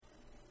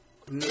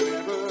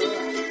Never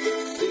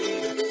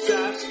see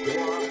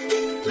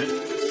Sasquatch, then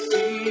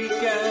seek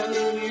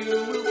and you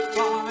will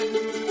find,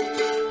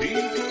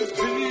 because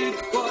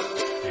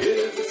Bigfoot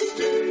is a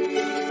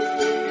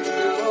state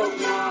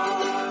of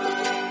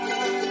mind.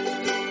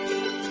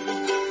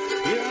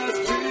 Yes,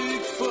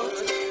 Bigfoot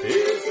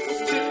is a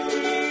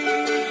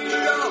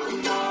state of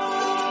mind.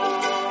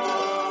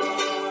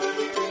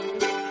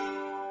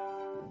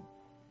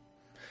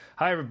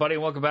 Hi, everybody,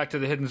 and welcome back to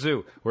The Hidden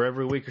Zoo, where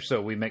every week or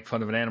so we make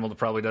fun of an animal that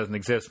probably doesn't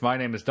exist. My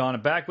name is Don,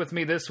 and back with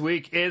me this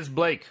week is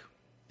Blake.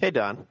 Hey,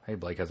 Don. Hey,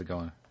 Blake, how's it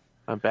going?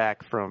 I'm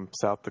back from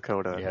South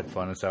Dakota. You had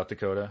fun in South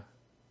Dakota?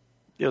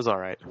 It was all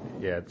right.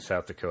 Yeah,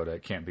 South Dakota.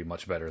 It can't be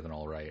much better than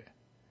all right.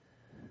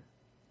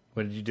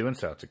 What did you do in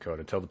South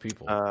Dakota? Tell the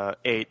people.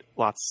 Ate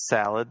lots of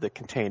salad that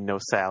contained no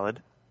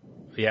salad.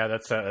 Yeah,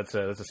 that's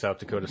a South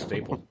Dakota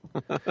staple.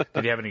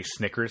 Did you have any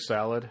Snickers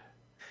salad?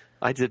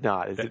 I did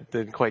not. It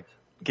didn't quite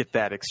get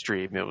that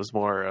extreme. It was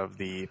more of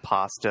the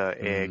pasta,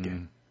 egg,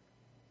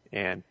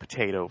 and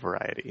potato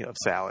variety of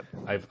salad.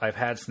 I've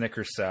had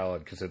Snickers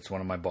salad because it's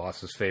one of my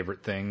boss's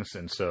favorite things,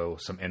 and so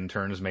some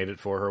interns made it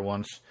for her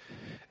once,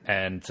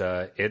 and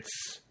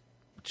it's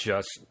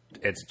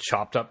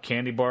chopped up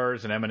candy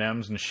bars and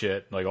M&Ms and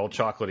shit, like all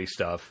chocolatey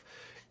stuff,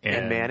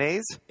 And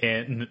mayonnaise?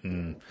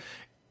 and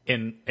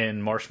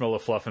marshmallow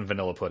fluff and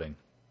vanilla pudding.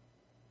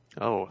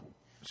 Oh,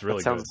 It's really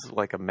that sounds good.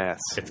 like a mess.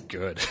 It's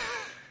good.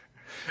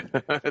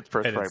 It's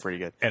probably pretty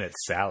good. And it's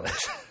salad.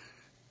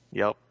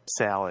 Yep,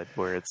 salad,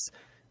 where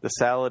the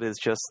salad is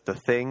just the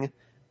thing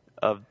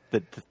of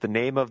the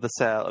name of the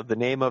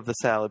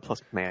salad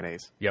plus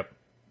mayonnaise. Yep.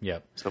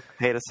 So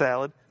potato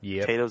salad,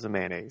 Yep. potatoes and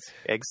mayonnaise.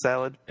 Egg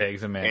salad,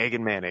 Eggs and mayonnaise. egg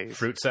and mayonnaise.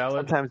 Fruit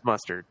salad? Sometimes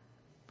mustard.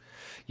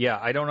 Yeah,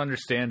 I don't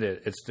understand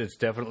it. It's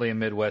definitely a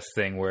Midwest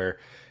thing where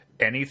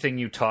anything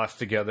you toss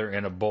together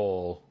in a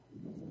bowl,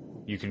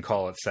 you can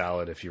call it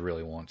salad if you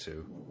really want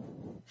to.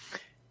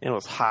 It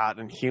was hot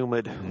and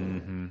humid.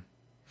 Mm-hmm.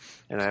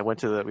 And we went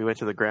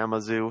to the grandma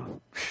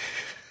zoo.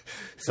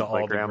 So My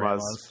all the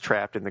grandma's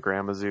trapped in the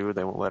grandma zoo.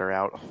 They won't let her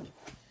out.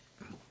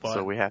 But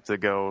So we have to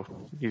go.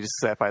 You just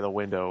sat by the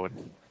window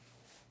and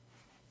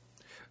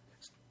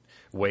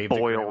waved at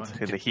boiled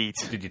grandma. in the heat.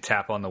 Did you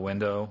tap on the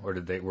window, or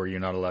were you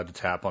not allowed to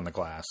tap on the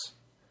glass?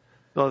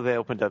 No, they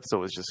opened up so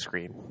it was just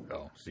screen.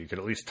 Oh, so you could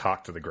at least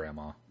talk to the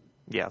grandma.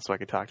 Yeah, so I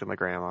could talk to my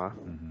grandma.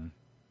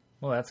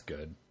 Well, that's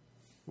good.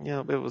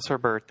 Yeah, it was her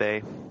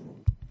birthday.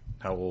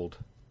 How old?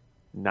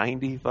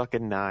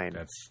 90-fucking-9.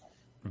 That's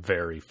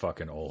very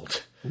fucking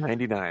old.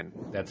 99.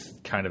 That's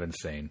kind of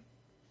insane.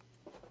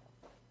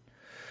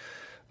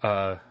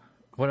 What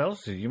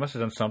else? You must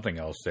have done something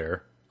else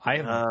there.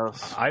 I've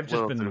just What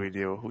else been. did we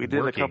do? We did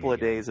a working couple of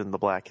again. days in the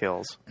Black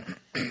Hills.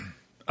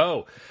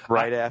 Oh,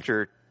 Right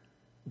after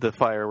the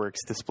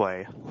fireworks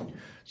display.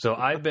 so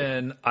I've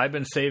been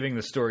saving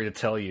the story to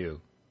tell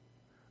you.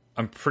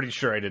 I'm pretty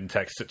sure I didn't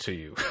text it to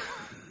you.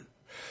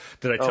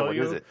 Did I tell what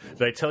you? is it?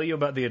 Did I tell you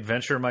about the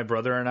adventure my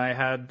brother and I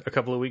had a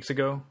couple of weeks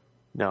ago?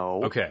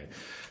 No. Okay.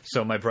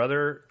 So my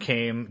brother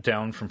came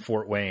down from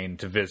Fort Wayne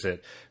to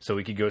visit so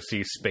we could go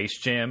see Space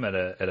Jam at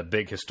a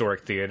big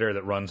historic theater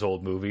that runs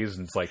old movies,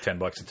 and it's like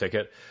 $10 a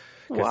ticket.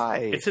 'Cause Why?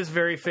 It's his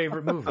very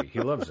favorite movie. He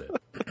loves it.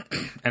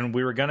 And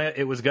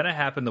it was gonna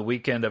happen the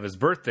weekend of his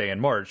birthday in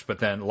March, but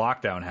then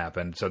lockdown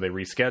happened, so they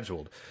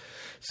rescheduled.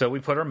 So we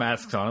put our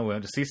masks on and we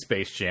went to see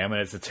Space Jam,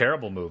 and it's a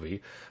terrible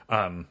movie.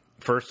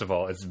 First of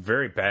all, it's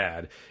very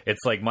bad.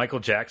 It's like Michael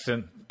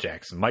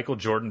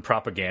Jordan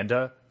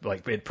propaganda.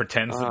 Like, it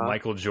pretends that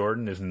Michael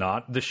Jordan is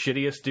not the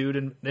shittiest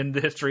dude in the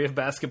history of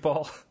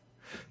basketball.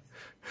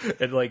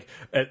 And like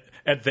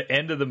at the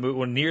end of the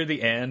movie, near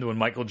the end, when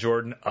Michael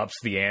Jordan ups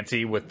the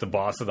ante with the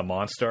boss of the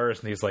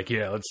Monstars, and he's like,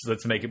 "Yeah,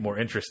 let's make it more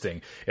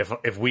interesting.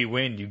 If we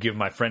win, you give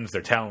my friends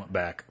their talent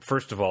back."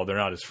 First of all, they're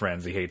not his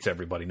friends. He hates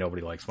everybody.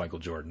 Nobody likes Michael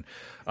Jordan.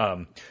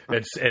 And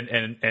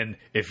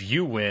if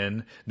you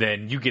win,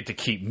 then you get to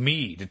keep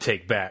me to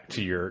take back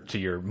to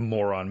your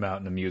Moron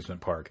Mountain amusement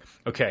park.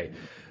 Okay,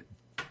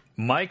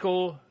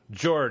 Michael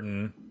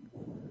Jordan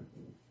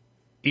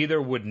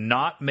either would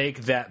not make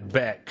that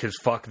bet because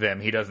fuck them,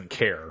 he doesn't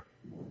care,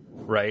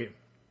 right?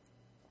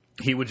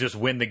 He would just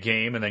win the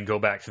game and then go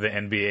back to the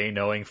NBA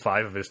knowing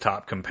 5 of his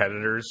top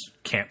competitors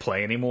can't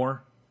play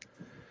anymore.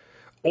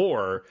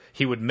 Or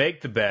he would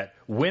make the bet,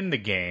 win the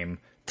game,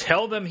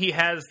 tell them he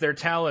has their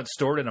talent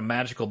stored in a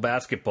magical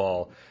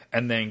basketball,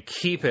 and then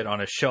keep it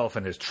on a shelf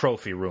in his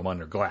trophy room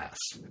under glass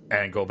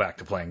and go back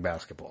to playing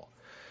basketball.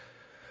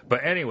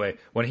 But anyway,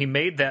 when he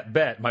made that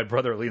bet, my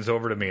brother leans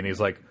over to me and he's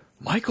like,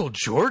 "Michael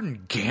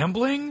Jordan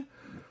gambling?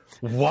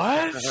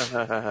 What?"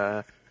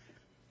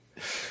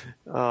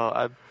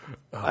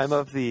 I'm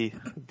of the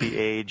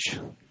age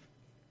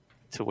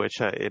in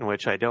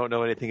which I don't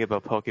know anything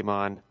about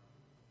Pokemon,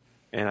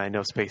 and I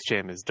know Space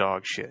Jam is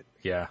dog shit.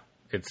 Yeah,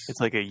 It's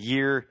like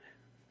a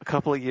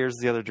couple of years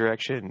the other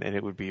direction, and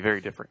it would be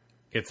very different.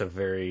 it's a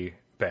very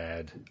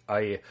bad.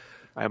 I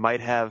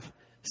might have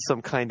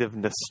some kind of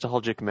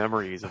nostalgic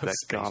memories of that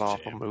Space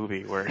god-awful Jam.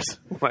 movie, whereas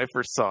when I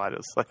first saw it, it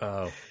was like,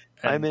 Oh,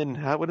 when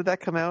did that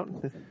come out?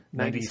 90-something?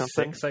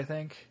 96, I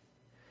think.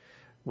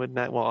 Wouldn't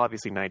that? Well,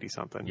 obviously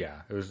 90-something.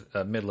 Yeah, it was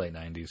mid-late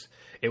 90s.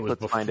 It was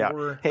Let's before... find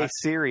out. Hey,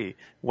 Siri,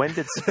 when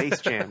did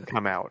Space Jam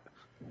come out?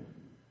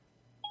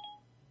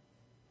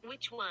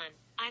 Which one?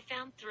 I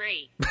found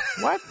 3.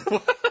 What?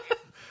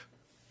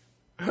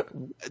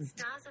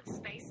 Stars of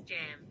Space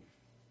Jam.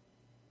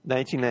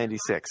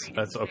 1996.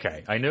 That's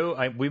okay. I knew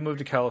we moved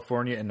to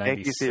California in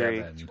Thank you, Siri.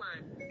 97. Which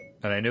one?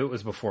 And I knew it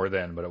was before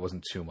then, but it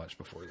wasn't too much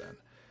before then.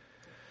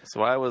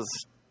 So I was,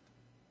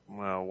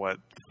 well, what,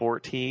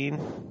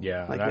 14?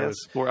 Yeah, I and guess.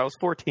 I was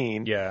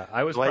 14. Yeah,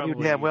 I was So I probably...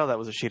 knew damn well that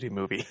was a shitty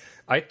movie.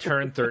 I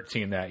turned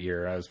 13 that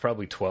year. I was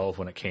probably 12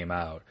 when it came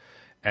out.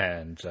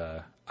 And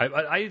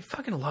I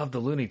fucking love the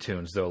Looney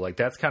Tunes, though. Like,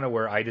 that's kind of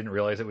where I didn't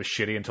realize it was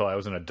shitty until I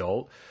was an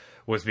adult,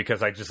 was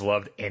because I just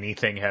loved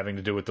anything having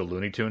to do with the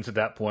Looney Tunes at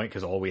that point,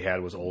 because all we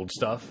had was old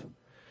stuff.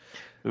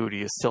 Ooh, do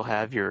you still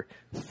have your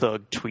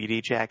Thug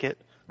Tweety jacket?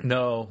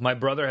 No, my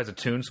brother has a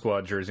Toon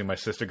Squad jersey. My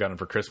sister got him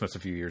for Christmas a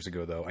few years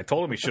ago, though. I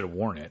told him he should have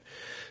worn it.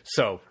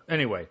 So,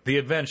 anyway, The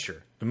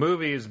Adventure. The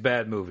movie is a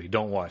bad movie.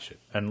 Don't watch it.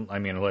 And, I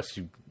mean, unless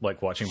you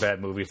like watching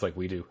bad movies like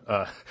we do.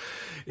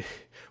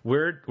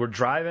 We're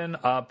driving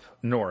up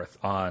north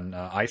on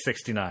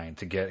I-69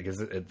 to get, because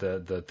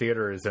the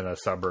theater is in a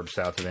suburb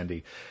south of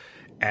Indy,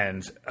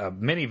 and a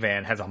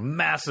minivan has a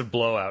massive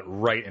blowout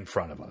right in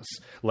front of us.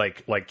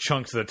 Like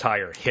chunks of the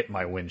tire hit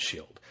my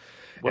windshield.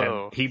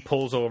 Whoa. And he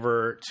pulls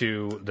over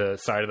to the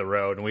side of the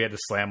road, and we had to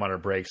slam on our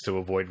brakes to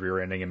avoid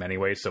rear-ending him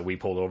anyway, so we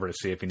pulled over to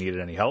see if he needed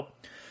any help.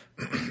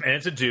 And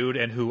it's a dude,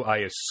 and who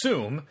I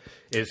assume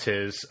is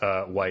his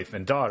wife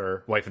and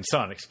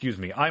son, excuse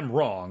me. I'm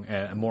wrong,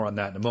 and more on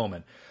that in a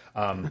moment.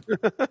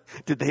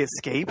 Did they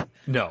escape?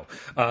 No.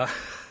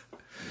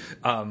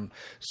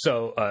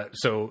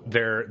 So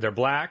they're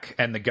black,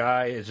 and the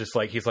guy is just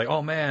like, he's like,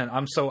 oh man,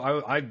 I'm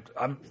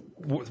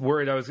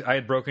worried I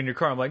had broken your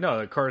car. I'm like, no,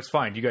 the car is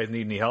fine. Do you guys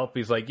need any help?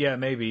 He's like, yeah,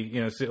 maybe,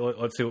 let's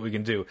see what we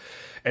can do.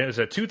 And it was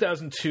a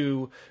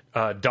 2002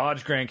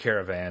 Dodge Grand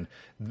Caravan.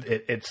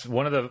 It's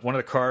one of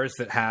the cars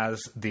that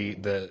has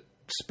the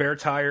spare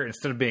tire,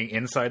 instead of being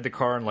inside the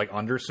car and like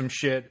under some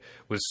shit,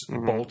 was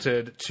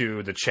bolted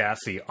to the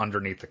chassis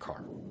underneath the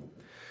car.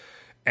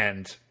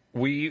 And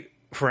we,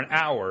 for an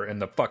hour in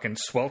the fucking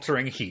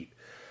sweltering heat,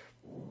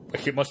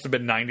 like it must have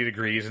been 90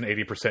 degrees and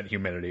 80%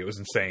 humidity. It was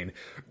insane.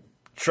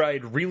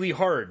 Tried really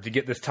hard to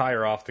get this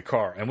tire off the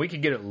car, and we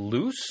could get it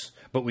loose,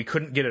 but we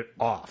couldn't get it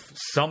off.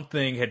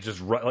 Something had just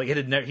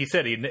he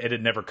said it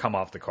had never come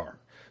off the car.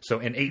 So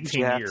in 18 years,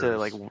 you have to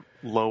like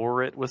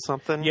lower it with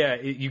something.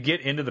 Yeah, you get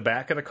into the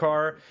back of the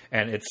car,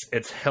 and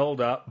it's held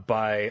up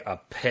by a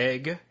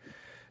peg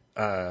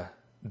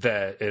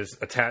that is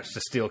attached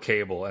to steel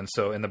cable. And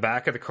so in the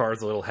back of the car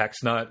is a little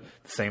hex nut,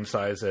 the same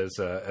size as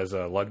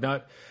a lug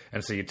nut.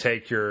 And so you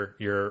take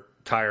your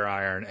tire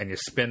iron and you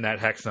spin that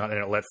hex nut, and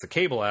it lets the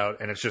cable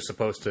out, and it's just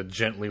supposed to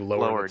gently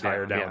lower the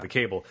tire down with the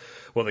cable.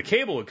 Well, the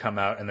cable would come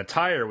out, and the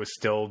tire was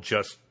still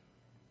just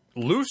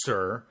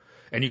looser,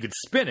 and you could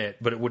spin it,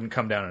 but it wouldn't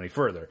come down any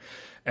further.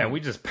 And we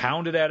just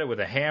pounded at it with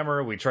a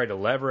hammer. We tried to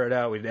lever it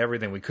out. We did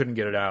everything. We couldn't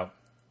get it out.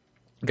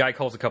 Guy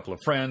calls a couple of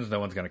friends. No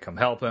one's going to come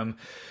help him.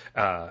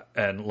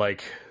 And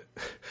like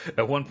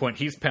at one point,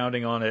 he's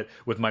pounding on it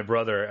with my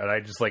brother, and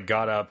I just like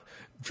got up,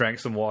 drank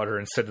some water,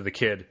 and said to the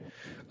kid,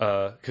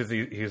 because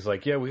he's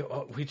like, yeah,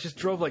 we just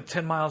drove like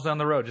 10 miles down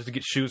the road just to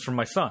get shoes from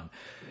my son.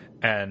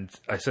 And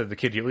I said to the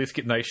kid, you at least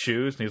get nice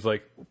shoes? And he's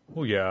like,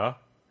 well, yeah.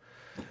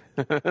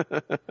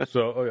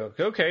 So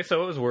okay,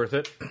 so it was worth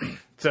it.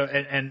 So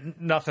and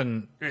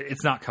nothing,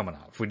 it's not coming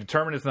off. We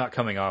determined it's not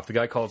coming off. The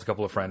guy calls a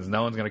couple of friends.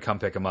 No one's going to come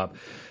pick him up.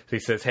 So he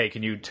says, hey,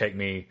 can you take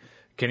me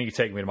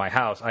to my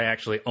house? I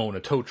actually own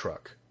a tow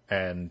truck,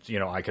 and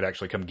I could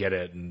actually come get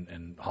it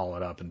and haul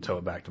it up and tow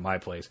it back to my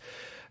place.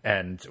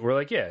 And we're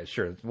like, yeah,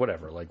 sure,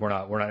 whatever. Like we're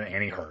not in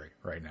any hurry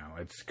right now.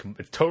 It's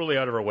totally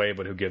out of our way,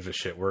 but who gives a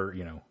shit? We're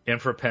in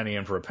for a penny,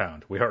 in for a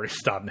pound. We already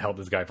stopped and held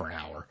this guy for an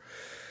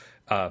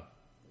hour.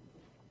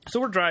 So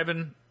we're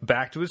driving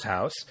back to his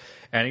house,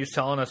 and he's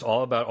telling us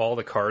all about all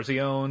the cars he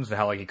owns, and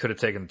how like he could have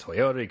taken the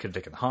Toyota, he could have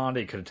taken the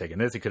Honda, he could have taken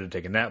this, he could have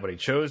taken that, but he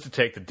chose to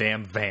take the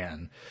damn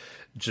van,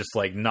 just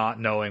like not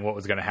knowing what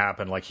was going to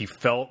happen. Like he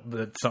felt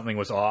that something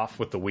was off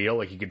with the wheel,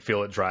 like he could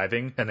feel it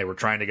driving, and they were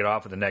trying to get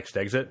off at the next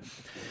exit.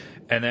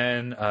 And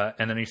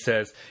then he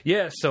says,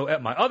 yeah, so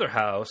at my other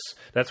house,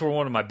 that's where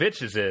one of my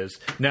bitches is.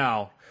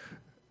 Now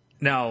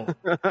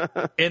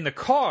in the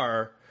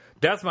car,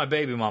 that's my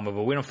baby mama,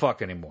 but we don't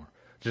fuck anymore.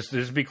 Just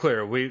to be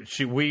clear, we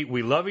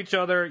love each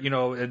other,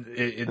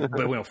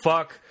 but we don't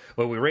fuck.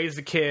 But we raise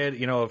the kid,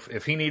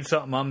 if he needs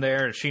something, I'm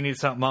there, and she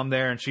needs something, I'm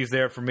there, and she's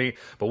there for me.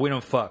 But we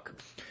don't fuck.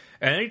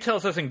 And then he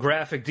tells us in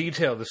graphic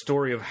detail the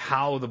story of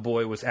how the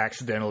boy was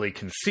accidentally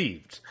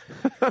conceived.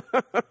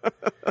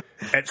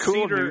 at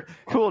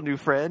cool new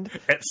friend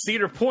at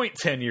Cedar Point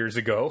 10 years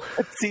ago.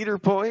 Cedar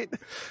Point.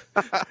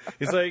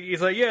 he's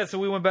like, yeah. So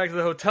we went back to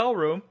the hotel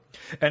room,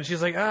 and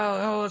she's like,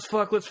 oh, let's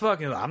fuck. And he's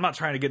like, I'm not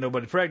trying to get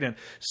nobody pregnant.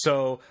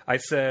 So I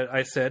said,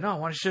 no,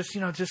 why don't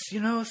you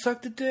just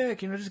suck the dick,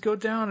 just go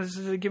down and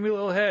just give me a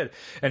little head.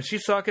 And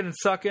she's sucking,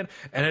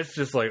 and it's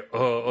just like,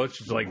 it's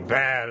just like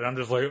bad. And I'm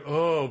just like,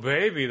 oh,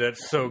 baby,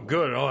 that's so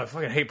good. And, I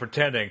fucking hate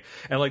pretending.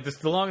 And like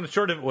the long and the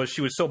short of it was,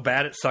 she was so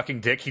bad at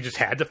sucking dick, he just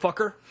had to fuck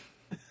her.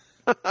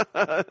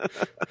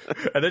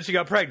 And then she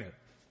got pregnant.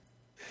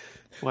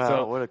 Wow,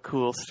 so what a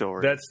cool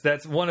story.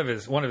 That's one of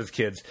his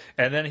kids.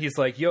 And then he's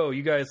like, yo,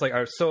 you guys, like,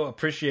 I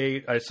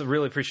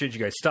really appreciate you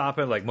guys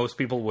stopping. Like, most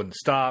people wouldn't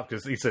stop,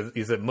 because he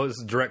said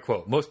most direct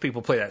quote, most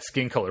people play that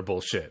skin color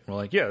bullshit. We're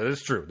like, yeah, that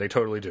is true. They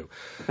totally do.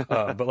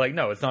 But like,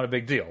 no, it's not a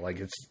big deal.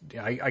 Like,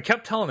 I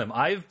kept telling him,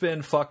 I've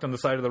been fucked on the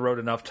side of the road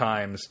enough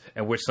times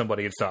and wish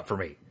somebody had stopped for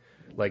me.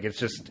 Like,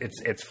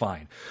 it's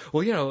fine.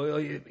 Well,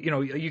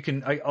 you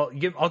can.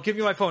 I'll give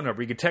you my phone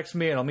number. You can text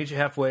me, and I'll meet you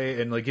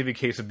halfway, and like give you a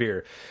case of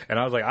beer. And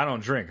I was like, I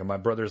don't drink. And my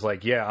brother's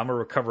like, yeah, I'm a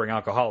recovering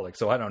alcoholic,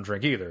 so I don't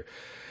drink either.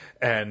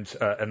 And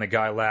the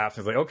guy laughed.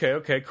 He's like,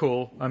 okay,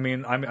 cool. I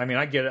mean,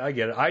 I get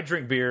it. I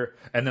drink beer,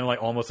 and then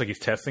like almost like he's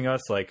testing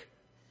us, like,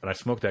 and I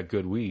smoke that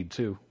good weed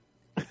too.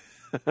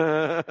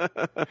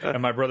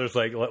 And my brother's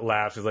like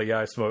laughs. He's like, yeah,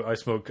 I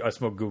smoke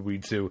good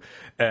weed too.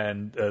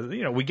 And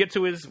we get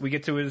to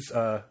his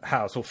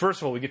house. Well,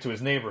 first of all, we get to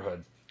his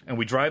neighborhood, and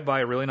we drive by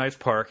a really nice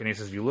park. And he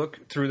says, if you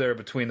look through there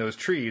between those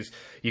trees,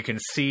 you can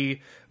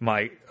see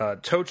my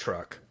tow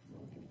truck.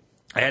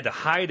 I had to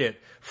hide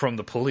it from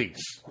the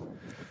police.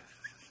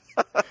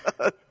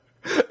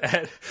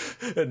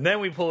 And then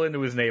we pull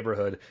into his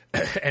neighborhood,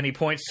 and he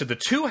points to the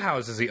two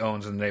houses he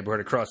owns in the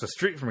neighborhood across the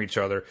street from each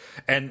other.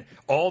 And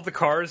all the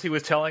cars he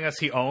was telling us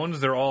he owns,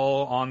 they're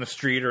all on the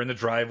street or in the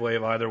driveway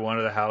of either one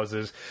of the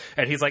houses.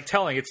 And he's like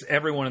telling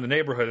everyone in the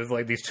neighborhood is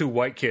like these two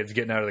white kids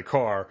getting out of the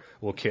car.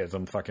 Well, kids,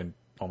 I'm fucking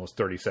almost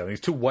 37. These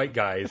two white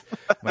guys.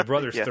 My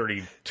brother's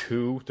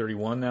 32,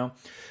 31 now.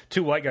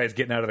 Two white guys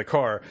getting out of the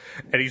car.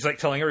 And he's like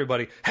telling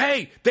everybody,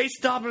 hey, they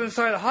stopped on the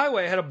side of the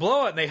highway. I had a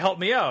blowout and they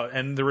helped me out.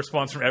 And the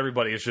response from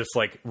everybody is just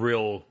like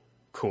real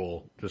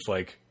cool. Just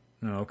like,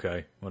 oh,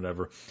 okay,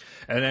 whatever.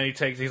 And then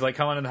he's like,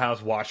 come on in the house,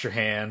 wash your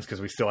hands,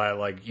 because we still had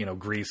like,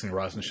 grease and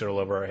rust and shit all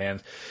over our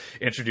hands.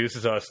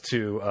 Introduces us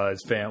to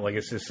his family,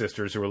 like his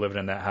sisters who were living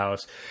in that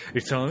house.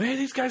 He's telling them, hey,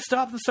 these guys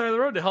stopped on the side of the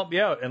road to help me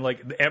out. And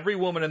like every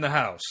woman in the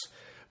house,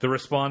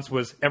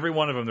 every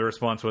one of them, the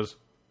response was,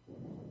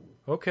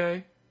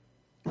 okay.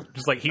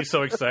 Just like, he's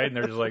so excited, and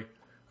they're just like,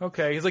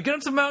 okay. He's like, get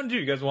him some Mountain Dew.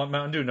 You guys want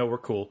Mountain Dew? No, we're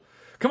cool.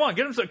 Come on,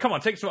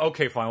 take some.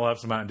 Okay, fine, we'll have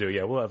some Mountain Dew.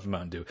 Yeah, we'll have some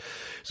Mountain Dew.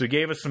 So he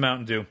gave us some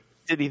Mountain Dew.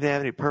 Did he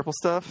have any purple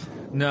stuff?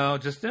 No,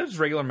 just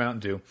regular Mountain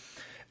Dew.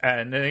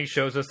 And then he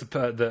shows us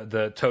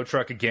the tow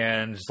truck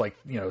again, just like,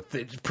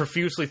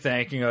 profusely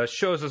thanking us,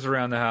 shows us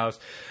around the house.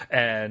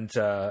 And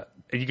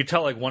you could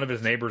tell, like, one of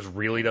his neighbors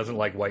really doesn't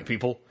like white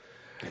people.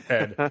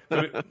 And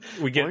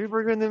we get. Why are you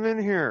bringing them in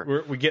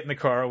here? We get in the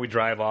car, we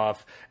drive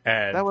off,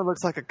 and that one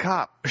looks like a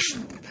cop.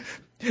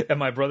 And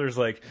my brother's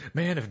like,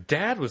 man, if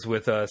Dad was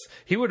with us,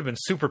 he would have been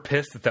super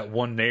pissed that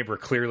one neighbor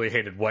clearly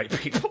hated white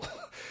people.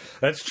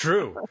 That's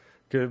true.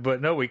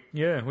 But no, we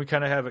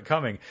kind of have it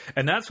coming.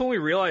 And that's when we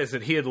realized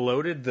that he had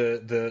loaded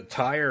the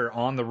tire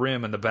on the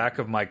rim in the back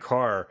of my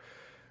car,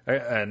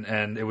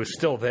 and it was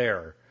still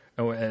there,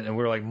 and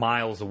we were like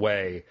miles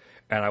away.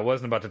 And I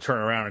wasn't about to turn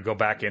around and go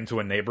back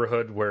into a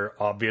neighborhood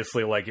where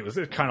obviously, like, it was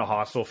kind of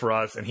hostile for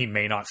us, and he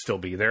may not still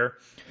be there.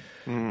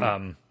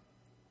 And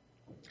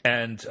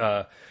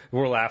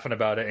we're laughing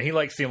about it, and he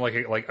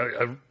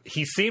seemed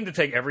he seemed to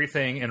take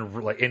everything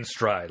in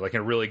stride, like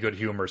in really good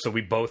humor. So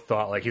we both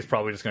thought like he's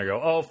probably just going to go,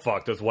 oh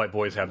fuck, those white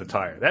boys have the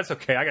tire. That's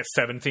okay. I got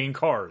 17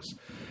 cars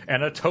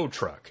and a tow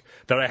truck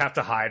that I have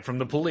to hide from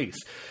the police.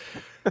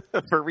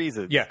 For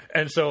reasons. Yeah,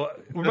 and so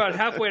we're about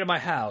halfway to my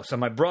house, and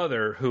my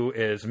brother, who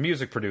is a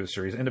music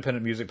producer, he's an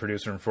independent music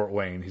producer in Fort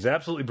Wayne. He's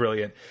absolutely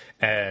brilliant,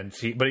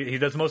 but he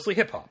does mostly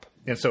hip hop,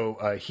 and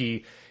so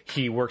he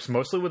works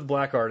mostly with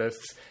black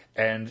artists,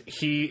 and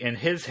he in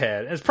his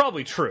head, and it's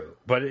probably true,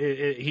 but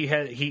he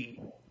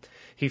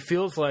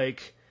feels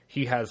like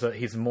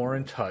he's more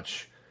in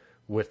touch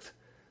with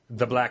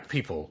the black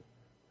people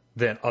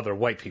than other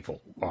white people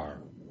are.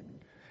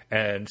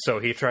 And so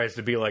he tries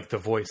to be like the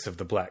voice of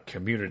the black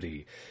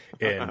community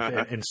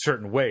in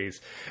certain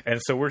ways.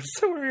 And so we're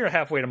here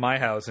halfway to my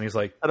house, and he's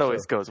like, that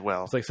always goes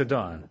well. It's like, so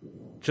Don,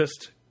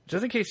 just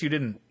in case you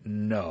didn't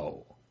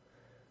know,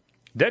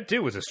 that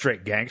dude was a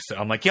straight gangster.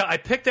 I'm like, yeah, I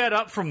picked that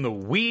up from the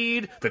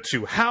weed, the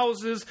two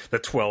houses, the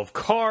 12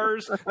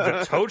 cars,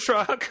 the tow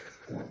truck.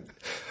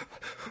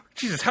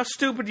 Jesus, how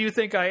stupid do you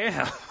think I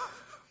am?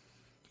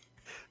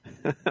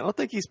 I don't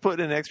think he's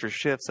putting in extra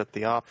shifts at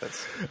the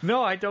office.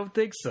 No, I don't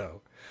think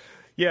so.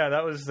 Yeah,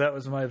 that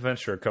was my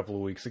adventure a couple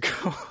of weeks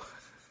ago.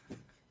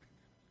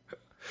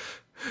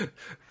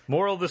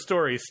 Moral of the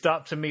story: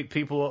 stop to meet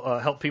people,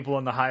 help people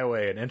on the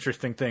highway, and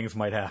interesting things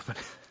might happen.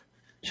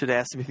 Should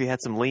ask him if he had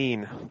some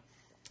lean.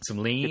 Some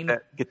lean?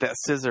 Get that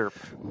scissor.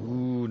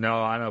 Ooh,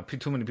 no, I know.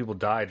 Too many people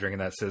die drinking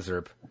that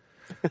scissor.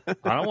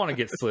 I don't want to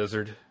get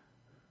slizzard.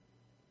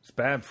 It's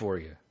bad for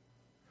you.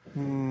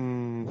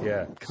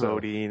 Yeah.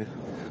 Codeine.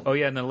 Oh,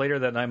 yeah, and then later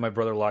that night, my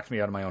brother locked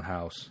me out of my own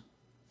house.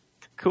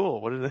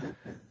 Cool. What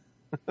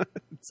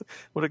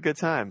a good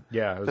time.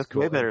 Yeah, it was That's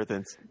cool. way better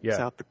than Yeah.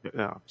 South Dakota.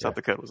 No, South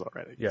Dakota was all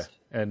right, I Yeah, guess.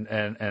 and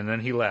then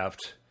he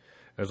left.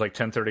 It was like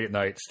 10:30 at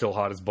night, still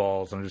hot as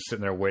balls. I'm just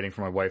sitting there waiting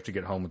for my wife to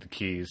get home with the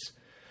keys.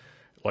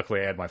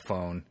 Luckily, I had my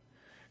phone.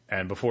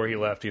 And before he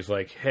left, he's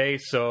like, "Hey,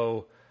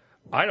 so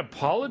I'd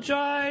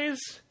apologize,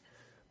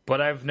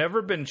 but I've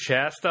never been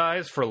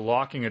chastised for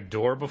locking a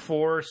door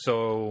before,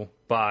 so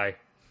bye."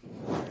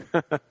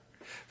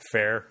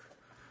 Fair.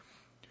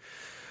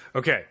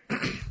 Okay.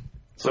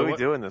 So what are we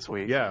doing this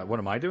week? Yeah, what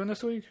am I doing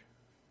this week?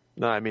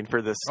 No, I mean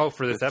for this.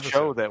 For this episode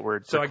show that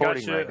we're so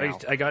recording right now.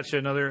 I got you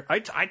another. I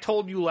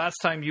told you last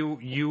time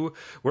you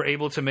were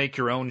able to make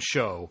your own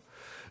show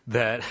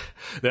that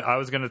I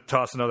was going to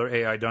toss another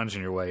AI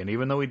Dungeon your way, and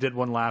even though we did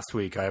one last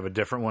week, I have a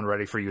different one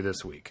ready for you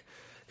this week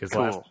because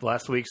Cool.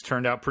 last week's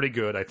turned out pretty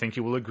good. I think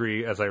you will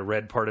agree, as I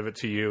read part of it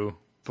to you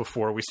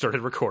before we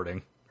started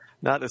recording.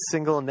 Not a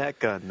single net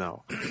gun,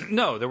 though.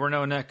 No, there were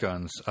no net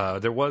guns.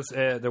 There was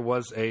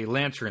a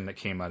lantern that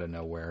came out of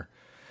nowhere.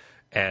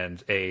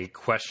 And a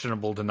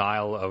questionable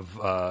denial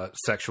of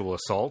sexual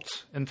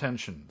assault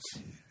intentions.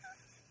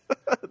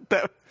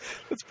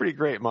 That's pretty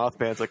great.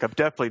 Mothman's like, I'm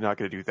definitely not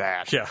going to do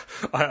that. Yeah,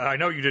 I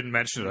know you didn't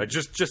mention it. I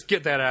just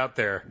get that out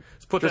there.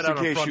 Let's put Just that out in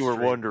on case Front you were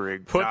Street.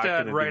 wondering. Put not that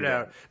gonna right do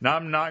out. that. Now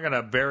I'm not going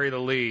to bury the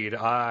lead.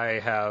 I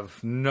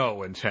have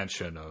no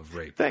intention of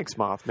rape. Thanks,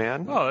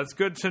 Mothman. Oh, that's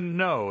good to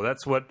know.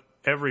 That's what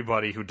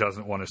everybody who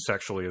doesn't want to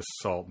sexually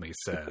assault me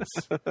says.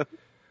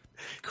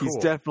 Cool. He's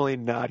definitely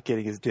not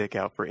getting his dick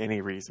out for any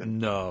reason.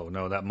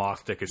 No, that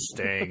moth dick is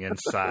staying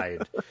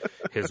inside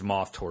his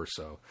moth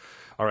torso.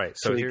 All right,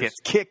 so he here's gets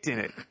kicked in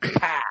it.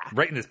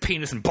 right in his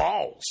penis and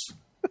balls.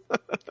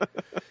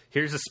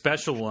 Here's a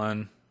special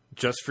one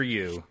just for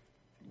you.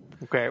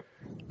 Okay.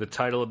 The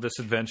title of this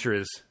adventure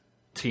is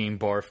Team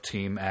Barf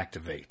Team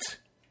Activate.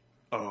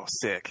 Oh,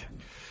 sick.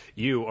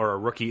 You are a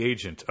rookie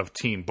agent of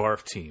Team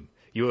Barf Team.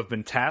 You have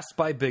been tasked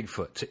by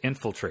Bigfoot to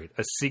infiltrate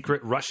a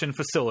secret Russian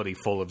facility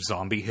full of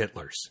zombie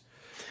Hitlers.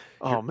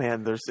 Oh,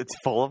 man, it's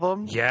full of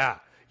them? Yeah.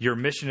 Your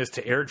mission is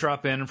to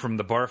airdrop in from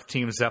the Barf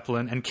Team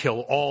Zeppelin and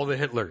kill all the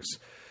Hitlers.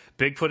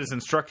 Bigfoot has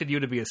instructed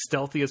you to be as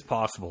stealthy as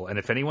possible, and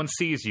if anyone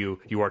sees you,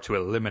 you are to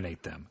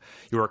eliminate them.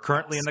 You are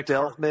currently in the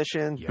Stealth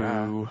mission?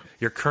 Yeah. Boo.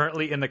 You're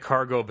currently in the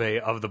cargo bay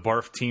of the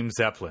Barf Team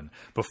Zeppelin.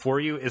 Before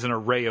you is an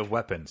array of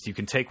weapons. You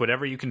can take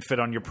whatever you can fit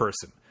on your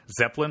person.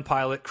 Zeppelin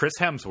pilot Chris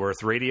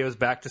Hemsworth radios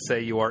back to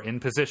say you are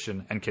in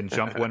position and can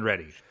jump when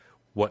ready.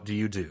 What do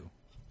you do?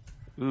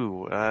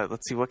 Ooh,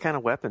 let's see. What kind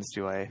of weapons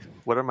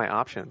what are my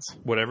options?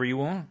 Whatever you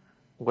want.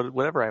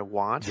 Whatever I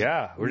want?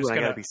 Yeah, we're Ooh, just I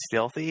gonna gotta be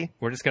stealthy?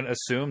 We're just gonna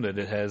assume that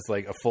it has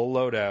like a full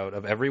loadout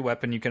of every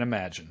weapon you can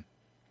imagine.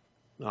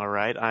 All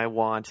right, I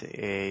want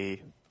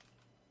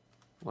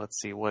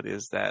let's see, what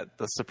is that?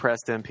 The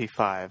suppressed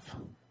MP5.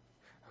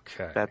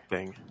 Okay. That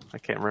thing. I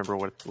can't remember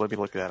let me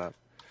look that up.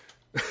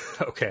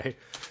 Okay.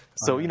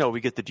 So, we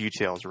get the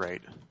details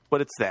right.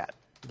 But it's that.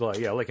 Well,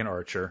 yeah, like an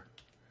archer.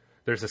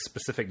 There's a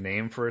specific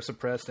name for a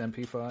suppressed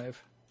MP5?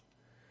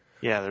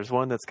 Yeah, there's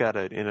one that's got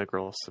an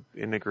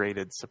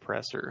integrated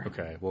suppressor.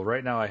 Okay. Well,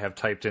 right now I have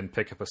typed in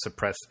pick up a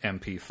suppressed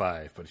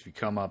MP5, but if you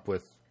come up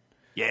with...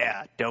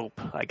 Yeah, dope.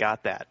 I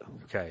got that.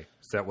 Okay.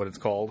 Is that what it's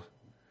called?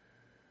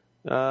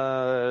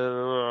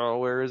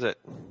 Where is it?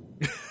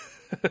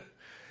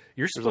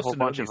 You're a supposed whole to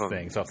know bunch of these them.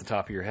 things off the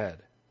top of your head.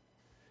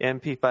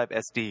 MP5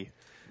 SD.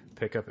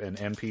 Pick up an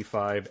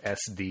MP5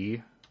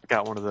 SD.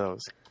 Got one of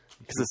those.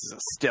 Because this is a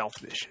stealth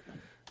mission.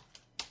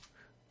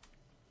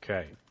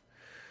 Okay.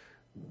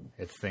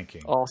 It's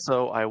thinking.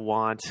 Also, I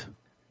want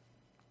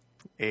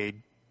do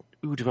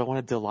I want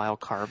a Delisle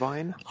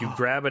carbine? You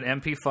grab an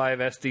MP5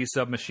 SD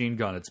submachine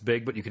gun. It's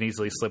big, but you can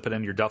easily slip it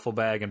in your duffel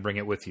bag and bring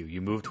it with you.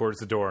 You move towards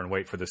the door and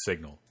wait for the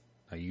signal.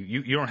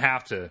 You don't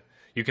have to.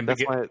 You can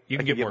That's why you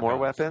I can get more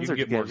guns. weapons, You or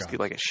can do get I more just guns. get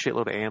like a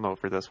shitload of ammo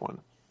for this one?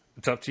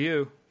 It's up to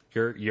you.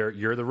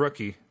 You're the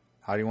rookie.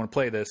 How do you want to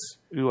play this?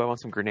 Ooh, I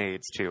want some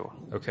grenades too.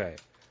 Okay.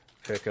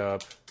 Pick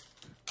up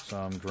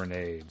some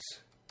grenades.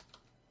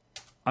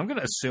 I'm going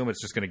to assume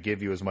it's just going to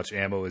give you as much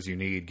ammo as you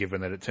need,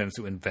 given that it tends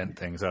to invent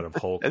things out of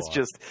whole cloth.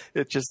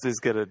 It just is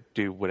gonna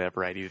do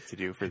whatever I need it to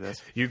do for this.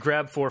 You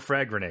grab 4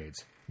 frag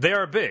grenades. They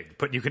are big,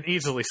 but you can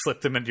easily slip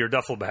them into your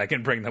duffel bag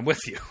and bring them with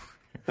you.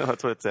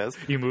 That's what it says.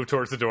 You move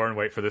towards the door and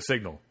wait for the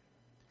signal.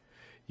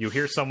 You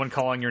hear someone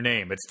calling your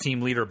name. It's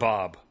team leader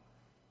Bob.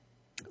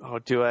 Oh,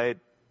 do I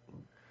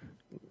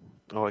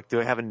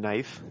have a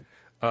knife?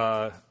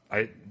 Not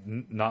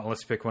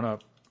unless you pick one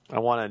up. I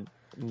want a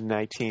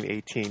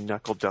 1918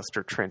 knuckle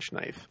duster trench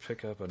knife.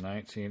 Pick up a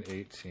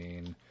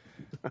 1918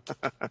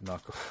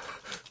 knuckle.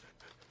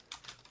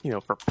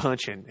 For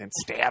punching and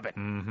stabbing.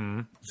 Mm-hmm.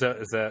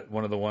 Is that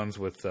one of the ones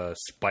with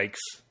spikes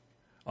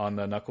on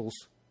the knuckles,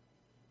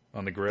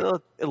 on the grip?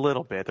 A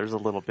little bit. There's a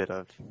little bit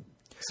of.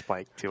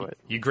 spike to it.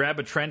 You grab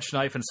a trench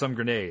knife and some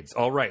grenades.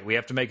 All right, we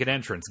have to make an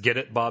entrance. Get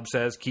it? Bob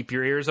says. Keep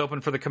your ears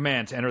open for the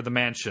command to enter the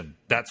mansion.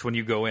 That's when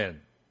you go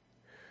in.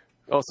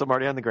 Oh, so I'm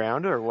already on the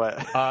ground, or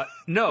what?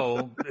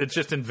 No, it's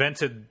just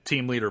invented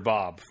team leader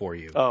Bob for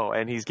you. Oh,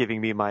 and he's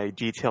giving me my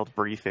detailed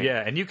briefing.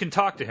 Yeah, and you can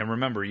talk to him.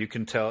 Remember, you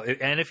can tell.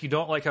 And if you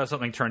don't like how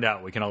something turned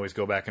out, we can always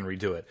go back and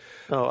redo it.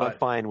 Oh, I'm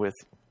fine with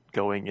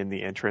going in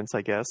the entrance,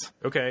 I guess.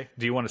 Okay.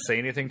 Do you want to say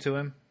anything to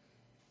him?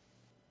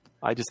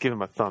 I just give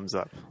him a thumbs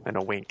up and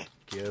a wink.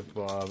 Give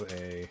Bob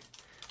a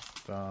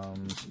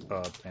thumbs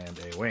up and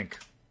a wink.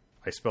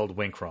 I spelled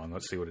wink wrong.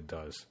 Let's see what it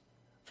does.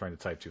 I'm trying to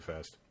type too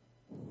fast.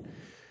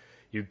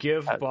 You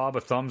give Bob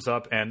a thumbs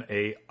up and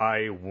a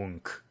eye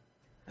wink.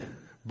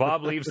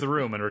 Bob leaves the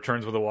room and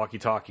returns with a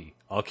walkie-talkie.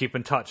 I'll keep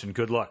in touch and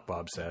good luck,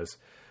 Bob says.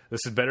 This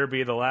had better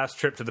be the last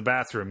trip to the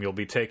bathroom you'll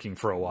be taking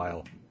for a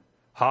while.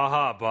 Ha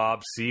ha,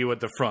 Bob. See you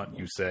at the front,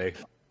 you say.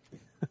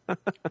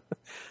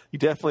 You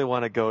definitely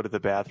want to go to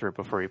the bathroom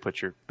before you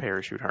put your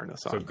parachute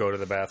harness on. So go to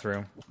the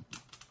bathroom.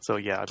 So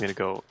yeah, I'm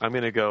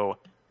gonna go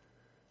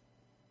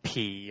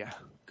pee.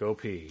 Go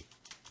pee.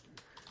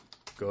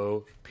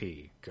 Go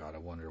pee. God, I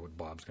wonder what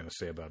Bob's going to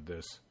say about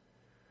this.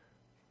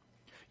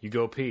 You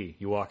go pee.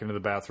 You walk into the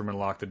bathroom and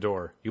lock the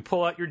door. You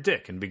pull out your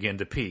dick and begin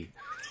to pee.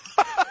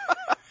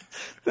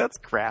 That's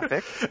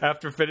graphic.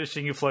 After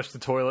finishing, you flush the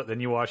toilet, then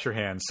you wash your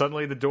hands.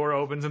 Suddenly, the door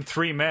opens and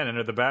 3 men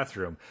enter the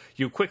bathroom.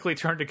 You quickly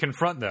turn to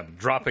confront them,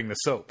 dropping the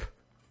soap.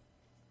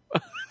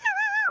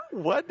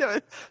 What?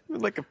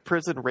 Like a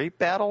prison rape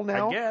battle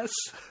now? I guess.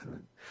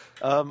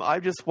 I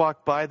just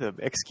walked by them.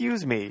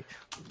 Excuse me.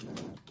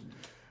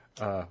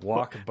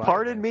 Walk by.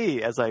 Pardon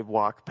me as I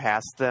walk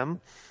past them.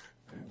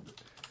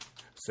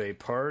 Say,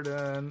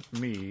 pardon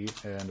me,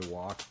 and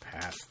walk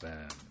past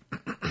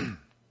them.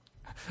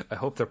 I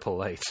hope they're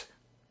polite.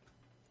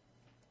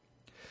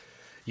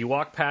 You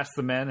walk past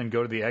the men and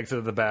go to the exit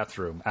of the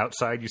bathroom.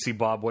 Outside, you see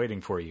Bob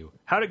waiting for you.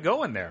 How'd it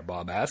go in there?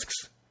 Bob asks.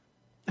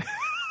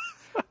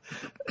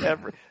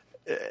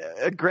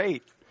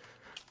 Great.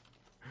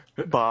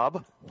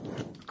 Bob.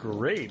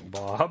 Great,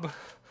 Bob.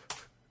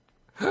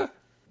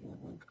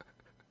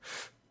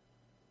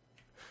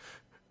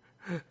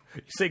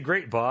 You say,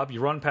 great, Bob.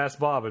 You run past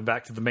Bob and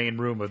back to the main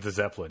room of the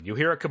Zeppelin. You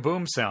hear a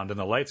kaboom sound and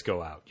the lights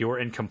go out. You are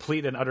in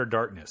complete and utter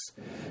darkness.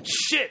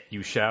 Shit,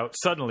 you shout.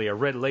 Suddenly, a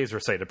red laser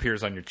sight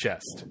appears on your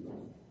chest.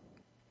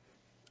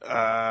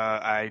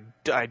 I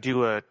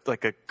do a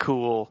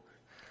cool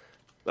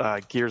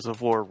Gears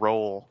of War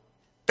roll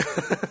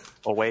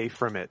away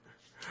from it.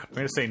 I'm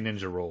going to say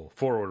ninja roll.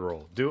 Forward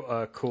roll. Do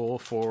a cool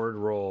forward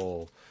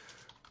roll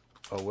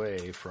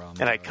away from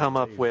And I come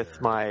up laser.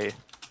 with my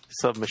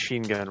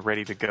submachine gun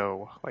ready to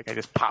go. Like, I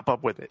just pop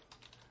up with it.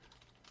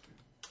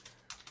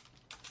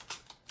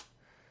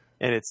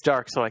 And it's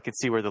dark, so I can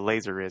see where the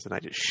laser is, and I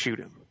just shoot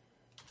him.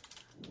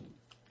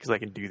 Because I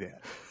can do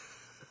that.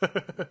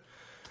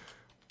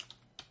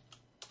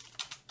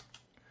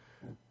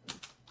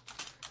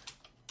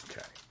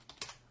 Okay.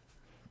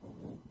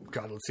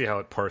 God, let's see how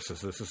it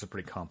parses. This is a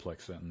pretty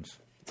complex sentence.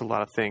 It's a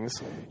lot of things.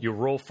 You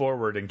roll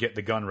forward and get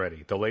the gun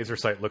ready. The laser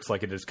sight looks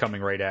like it is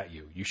coming right at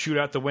you. You shoot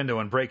out the window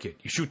and break it.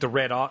 You shoot the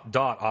red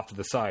dot off to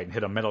the side and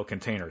hit a metal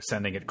container,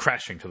 sending it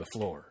crashing to the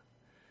floor.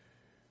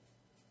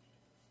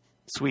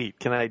 Sweet.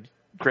 Can I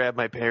grab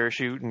my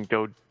parachute and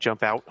go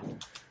jump out?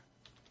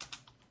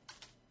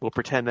 We'll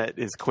pretend that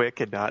is quick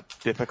and not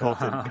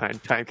difficult and kind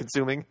of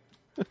time-consuming.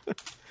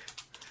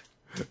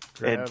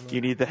 And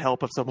you need the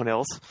help of someone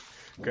else.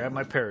 Grab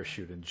my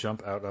parachute and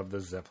jump out of the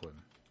Zeppelin.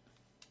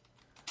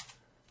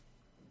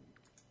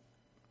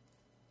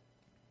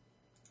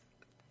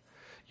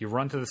 You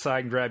run to the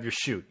side and grab your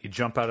chute. You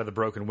jump out of the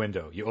broken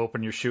window. You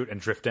open your chute and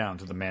drift down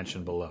to the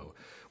mansion below.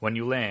 When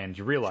you land,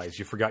 you realize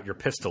you forgot your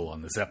pistol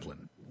on the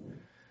Zeppelin.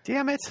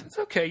 Damn it. It's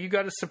okay. You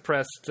got a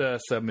suppressed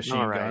submachine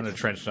All right. gun, a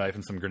trench knife,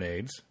 and some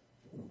grenades.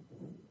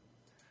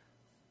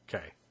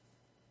 Okay.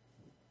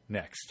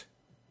 Next.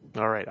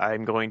 All right.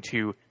 I'm going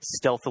to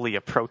stealthily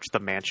approach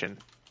the mansion.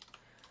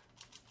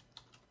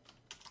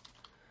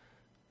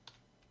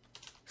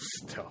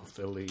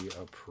 Stealthily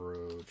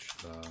approach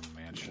the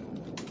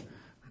mansion.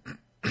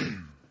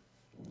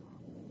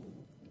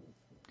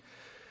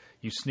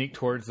 You sneak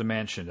towards the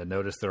mansion and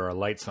notice there are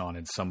lights on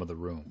in some of the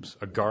rooms.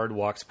 A guard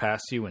walks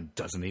past you and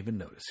doesn't even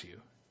notice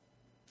you.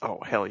 Oh,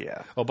 hell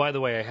yeah. Oh, by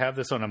the way, I have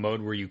this on a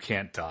mode where you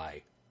can't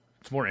die.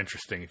 It's more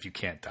interesting if you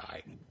can't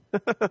die.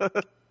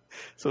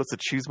 So it's a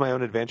choose my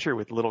own adventure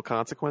with little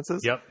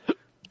consequences? Yep.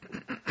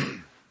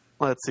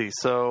 Let's see.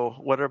 So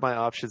what are my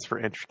options for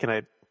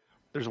entry?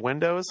 There's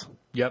windows?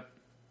 Yep.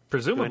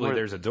 Presumably Where-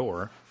 there's a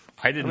door.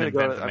 I didn't I'm invent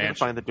the going to mansion.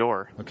 find the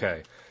door.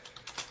 Okay.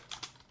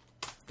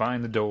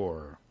 Find the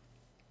door.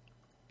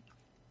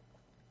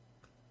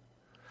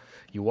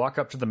 You walk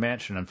up to the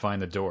mansion and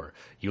find the door.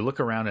 You look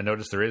around and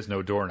notice there is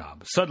no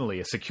doorknob. Suddenly,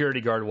 a security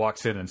guard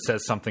walks in and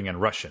says something in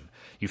Russian.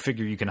 You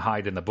figure you can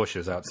hide in the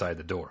bushes outside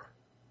the door.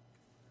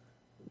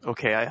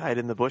 Okay, I hide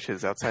in the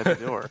bushes outside the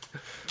door.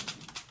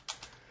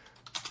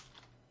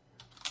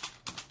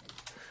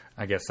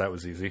 I guess that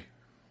was easy.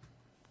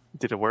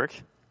 Did it work?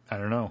 I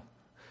don't know.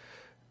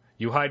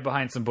 You hide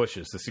behind some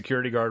bushes. The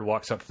security guard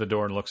walks up to the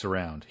door and looks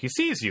around. He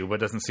sees you, but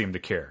doesn't seem to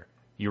care.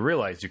 You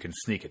realize you can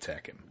sneak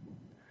attack him.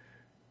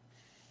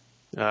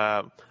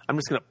 I'm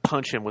just going to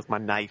punch him with my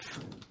knife.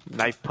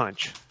 Knife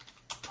punch.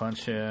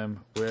 Punch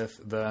him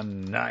with the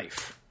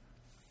knife.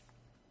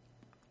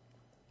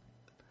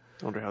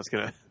 I wonder how I was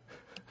going to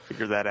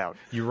figure that out.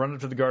 You run up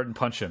to the guard and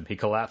punch him. He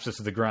collapses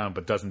to the ground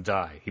but doesn't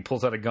die. He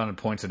pulls out a gun and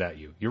points it at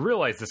you. You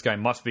realize this guy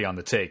must be on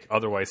the take,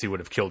 otherwise he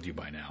would have killed you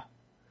by now.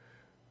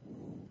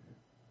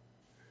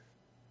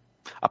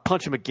 I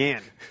punch him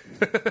again.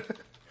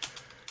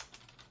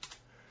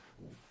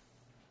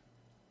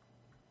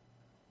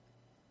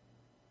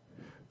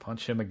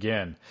 Punch him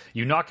again.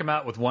 You knock him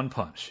out with one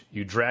punch.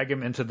 You drag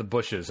him into the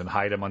bushes and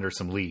hide him under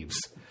some leaves.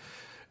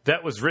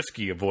 That was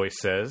risky, a voice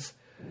says.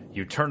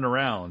 You turn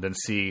around and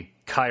see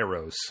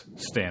Kairos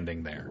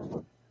standing there.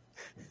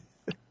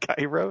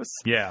 Kairos?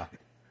 Yeah.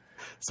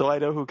 So I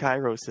know who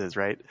Kairos is,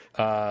 right?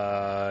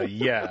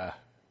 Yeah.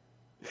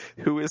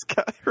 Who is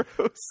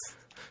Kairos?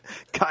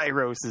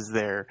 Kairos is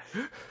there.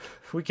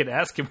 We can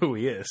ask him who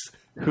he is.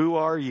 Who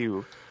are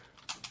you?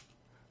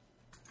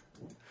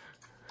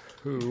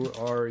 Who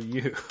are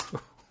you?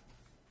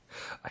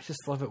 I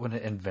just love it when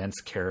it invents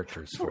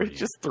characters for Or you. it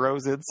just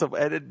throws in some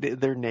edit.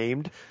 They're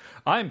named.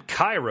 I'm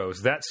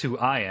Kairos. That's who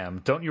I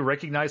am. Don't you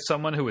recognize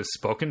someone who has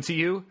spoken to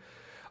you?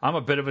 I'm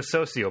a bit of a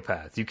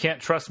sociopath. You can't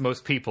trust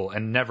most people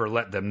and never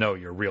let them know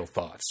your real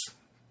thoughts.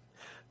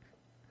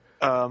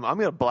 I'm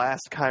going to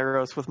blast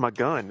Kairos with my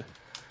gun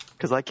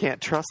because I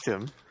can't trust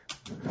him.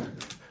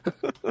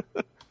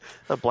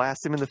 I'll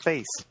blast him in the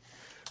face.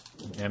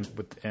 And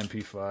with the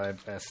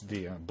MP5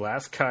 SD.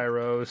 Blast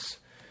Kairos.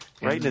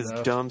 Right in his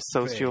the dumb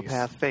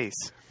sociopath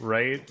face.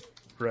 Right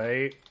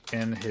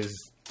in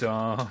his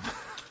dumb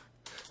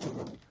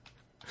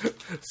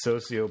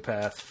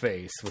sociopath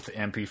face with the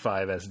MP5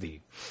 SD.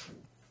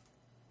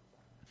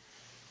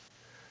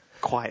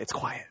 Quiet, it's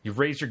quiet. You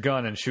raise your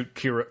gun and shoot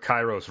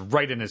Kairos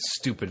right in his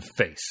stupid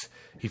face.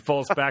 He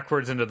falls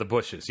backwards into the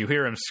bushes. You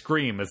hear him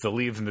scream as the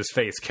leaves in his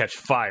face catch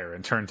fire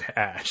and turn to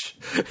ash.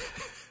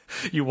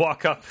 You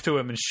walk up to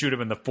him and shoot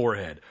him in the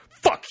forehead.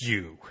 Fuck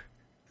you!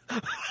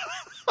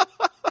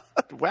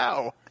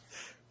 Wow.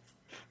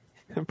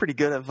 I'm pretty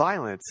good at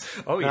violence.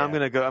 Oh, yeah. Now I'm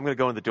gonna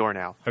go in the door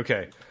now.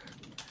 Okay.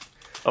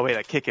 Oh wait,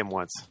 I kick him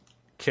once.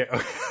 Kick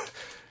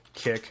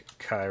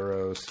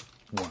Kairos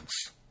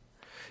once.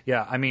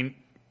 Yeah, I mean,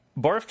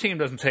 Barf Team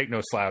doesn't take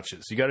no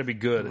slouches. You got to be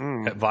good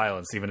at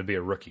violence even to be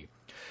a rookie.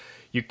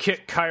 You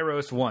kick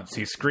Kairos once.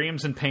 He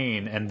screams in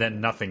pain and then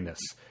nothingness.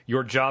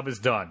 Your job is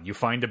done. You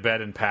find a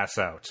bed and pass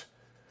out.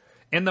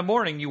 In the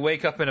morning, you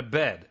wake up in a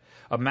bed.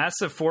 A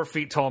massive 4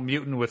 feet tall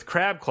mutant with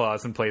crab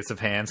claws in place of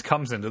hands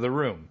comes into the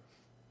room.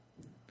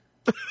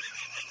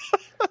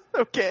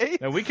 Okay.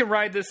 Now, we can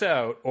ride this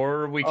out,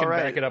 or we can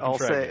back it up and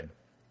try again.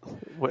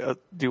 Wait,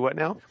 do what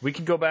now? We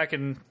can go back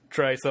and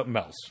try something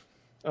else.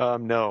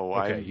 No,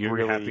 Okay, I'm you're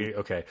really happy.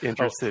 Okay,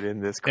 interested in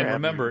this crab. And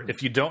remember,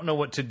 if you don't know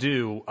what to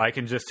do, I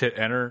can just hit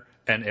enter,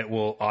 and it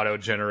will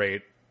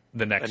auto-generate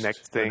the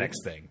next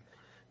thing.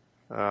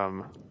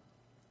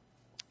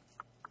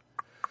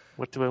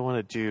 What do I want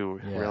to do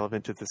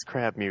relevant to this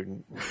crab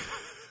mutant?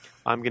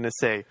 I'm going to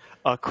say,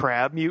 a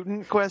crab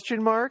mutant,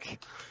 question mark?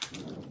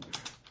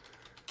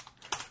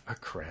 A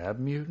crab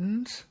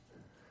mutant?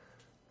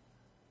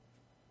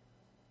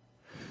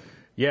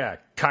 Yeah,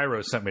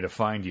 Kairos sent me to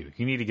find you.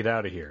 You need to get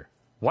out of here.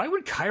 Why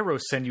would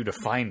Kairos send you to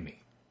find me?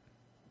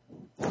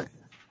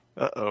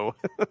 Uh-oh.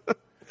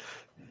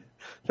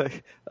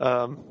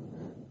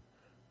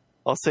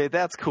 I'll say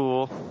that's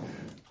cool.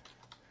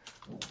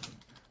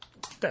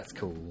 That's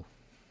cool.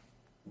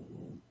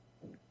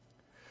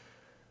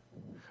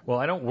 Well,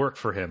 I don't work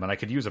for him, and I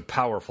could use a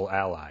powerful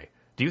ally.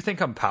 Do you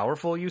think I'm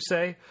powerful, you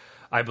say?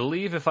 I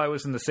believe if I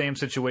was in the same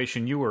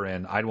situation you were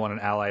in, I'd want an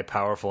ally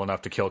powerful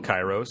enough to kill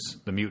Kairos.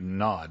 The mutant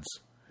nods.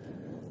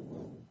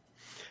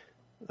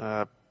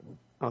 I'll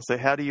say,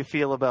 how do you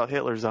feel about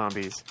Hitler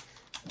zombies?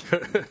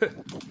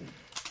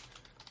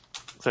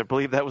 So I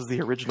believe that was the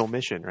original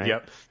mission, right?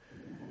 Yep.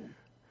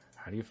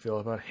 How do you feel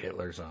about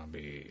Hitler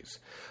zombies?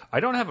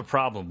 I don't have a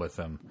problem with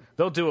them.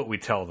 They'll do what we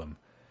tell them.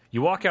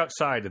 You walk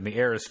outside and the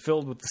air is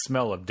filled with the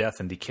smell of death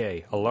and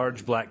decay. A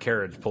large black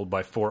carriage pulled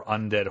by 4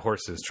 undead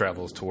horses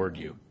travels toward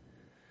you.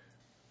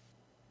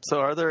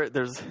 So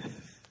there's...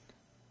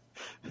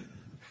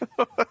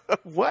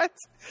 What?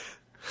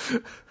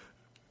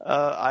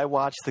 I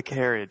watched the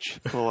carriage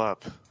pull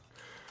up.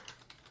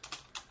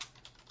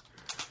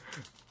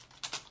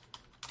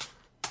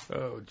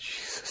 Oh,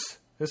 Jesus.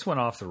 This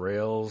went off the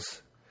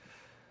rails.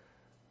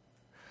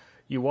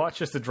 You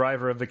watch as the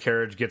driver of the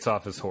carriage gets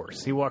off his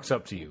horse. He walks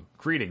up to you.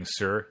 Greetings,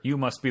 sir. You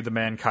must be the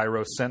man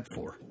Kairos sent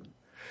for.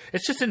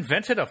 It's just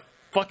invented a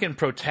fucking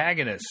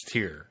protagonist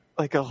here.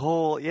 Like a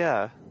whole,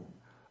 yeah.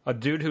 A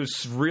dude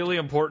who's really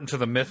important to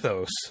the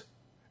mythos.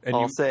 And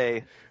I'll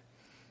say,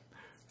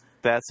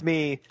 that's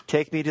me.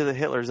 Take me to the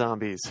Hitler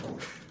zombies.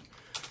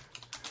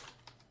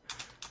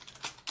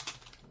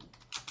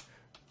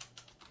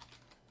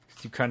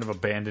 You kind of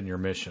abandon your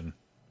mission.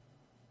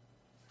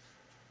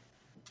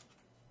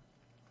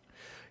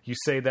 You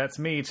say, that's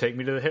me, take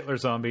me to the Hitler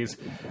zombies.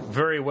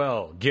 Very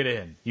well, get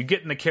in. You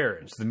get in the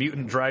carriage. The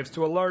mutant drives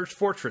to a large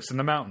fortress in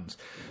the mountains.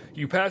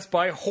 You pass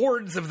by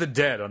hordes of the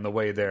dead on the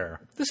way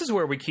there. This is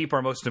where we keep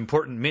our most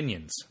important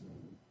minions.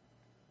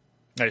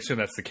 I assume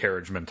that's the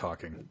carriageman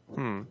talking.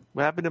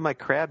 What happened to my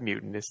crab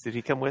mutant? Did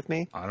he come with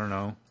me? I don't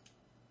know.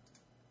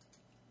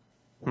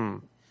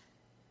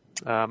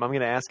 I'm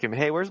going to ask him,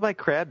 hey, where's my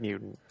crab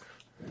mutant?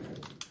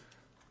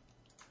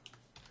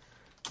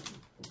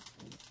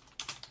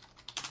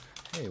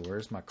 Hey,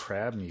 where's my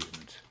crab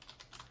mutant?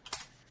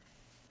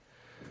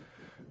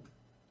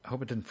 I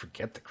hope it didn't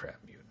forget the crab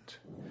mutant.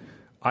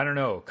 I don't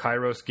know.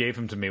 Kairos gave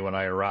him to me when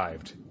I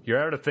arrived.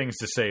 You're out of things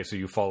to say, so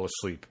you fall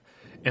asleep.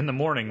 In the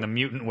morning, the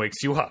mutant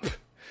wakes you up.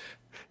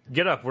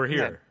 Get up, we're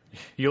here. Yeah.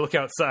 You look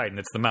outside, and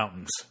it's the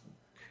mountains.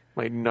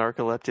 My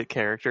narcoleptic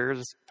character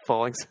is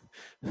falling.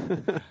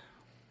 And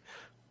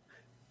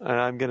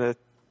I'm going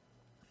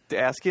to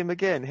ask him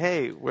again,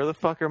 hey, where the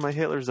fuck are my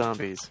Hitler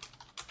zombies?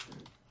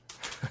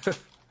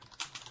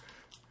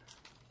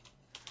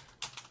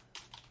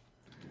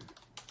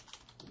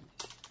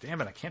 Damn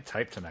it, I can't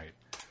type tonight.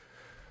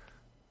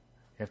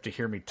 You have to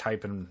hear me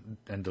type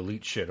and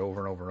delete shit over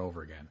and over and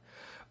over again.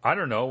 I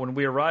don't know. When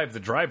we arrived, the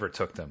driver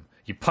took them.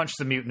 You punch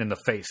the mutant in the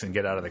face and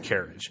get out of the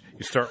carriage.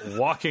 You start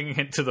walking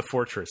into the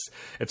fortress.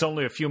 It's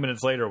only a few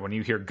minutes later when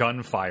you hear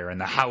gunfire and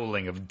the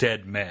howling of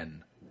dead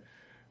men.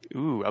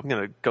 Ooh, I'm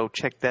going to go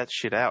check that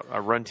shit out.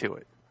 I'll run to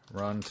it.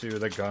 Run to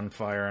the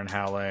gunfire and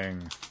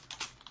howling.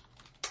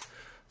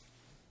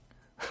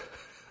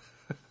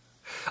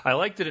 I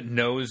like that it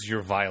knows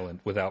you're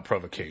violent without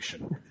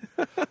provocation.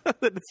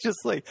 It's just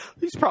like,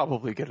 he's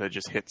probably going to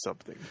just hit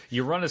something.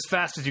 You run as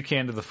fast as you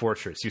can to the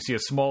fortress. You see a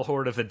small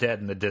horde of the dead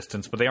in the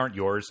distance, but they aren't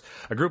yours.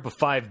 A group of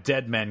 5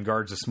 dead men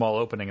guards a small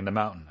opening in the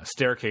mountain. A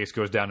staircase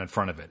goes down in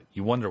front of it.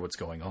 You wonder what's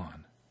going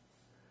on.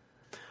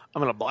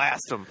 I'm going to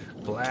blast them.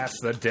 Blast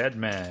the dead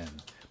men.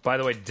 By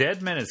the way,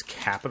 dead men is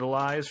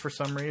capitalized for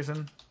some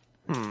reason.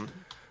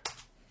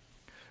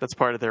 That's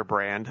part of their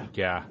brand.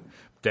 Yeah.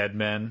 Dead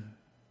men.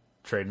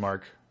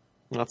 Trademark.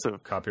 Lots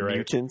of copyright.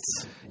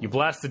 Mutants. You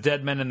blast the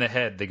dead men in the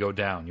head. They go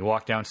down. You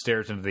walk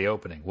downstairs into the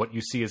opening. What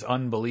you see is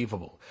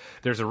unbelievable.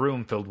 There's a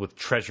room filled with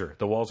treasure.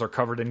 The walls are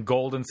covered in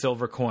gold and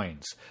silver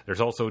coins. There's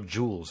also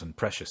jewels and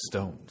precious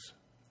stones.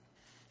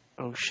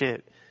 Oh,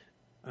 shit.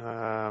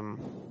 I'm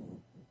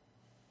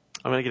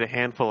going to get a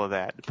handful of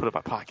that and put it in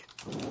my pocket.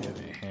 Get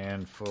a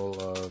handful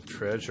of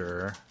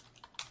treasure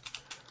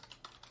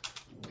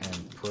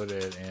and put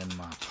it in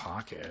my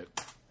pocket.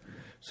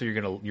 So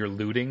you're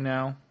looting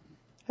now?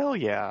 Hell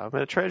yeah, I'm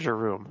in a treasure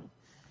room.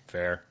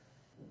 Fair.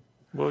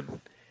 Well,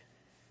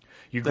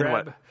 you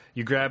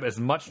grab as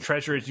much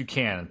treasure as you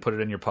can and put it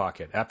in your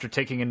pocket. After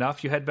taking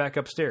enough, you head back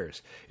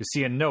upstairs. You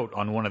see a note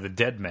on one of the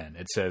dead men.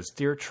 It says,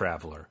 "Dear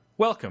traveler,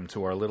 welcome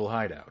to our little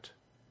hideout."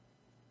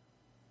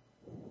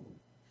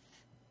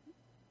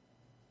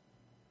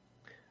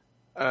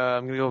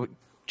 I'm going to go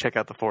check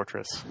out the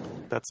fortress.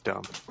 That's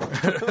dumb.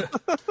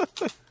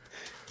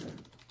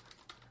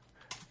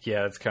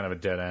 Yeah, it's kind of a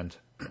dead end.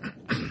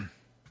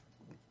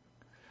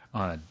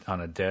 on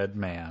a dead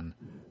man.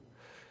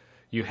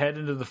 You head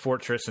into the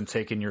fortress and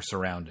take in your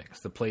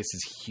surroundings. The place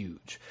is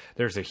huge.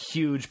 There's a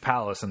huge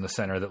palace in the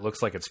center that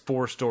looks like it's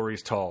 4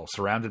 stories tall,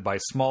 surrounded by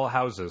small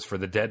houses for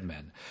the dead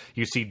men.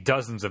 You see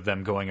dozens of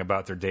them going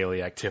about their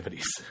daily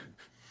activities.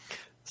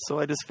 So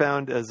I just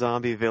found a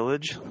zombie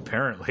village.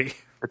 Apparently.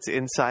 It's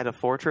inside a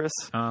fortress.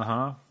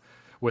 Uh-huh.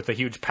 With a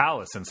huge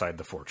palace inside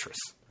the fortress.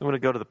 I'm going to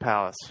go to the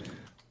palace.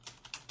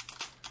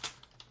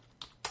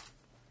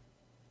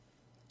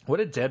 What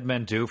do dead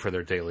men do for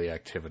their daily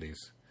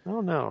activities? I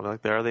don't know.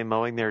 Like, are they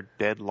mowing their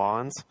dead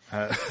lawns?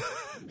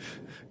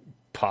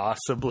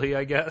 Possibly,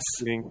 I guess.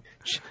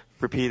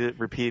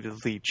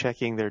 Repeatedly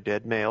checking their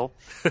dead mail.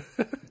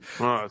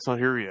 Oh, it's not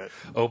here yet.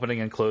 Opening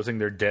and closing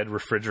their dead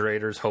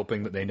refrigerators,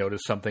 hoping that they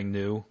notice something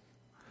new.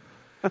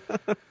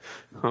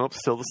 Oh,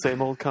 still the same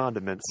old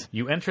condiments.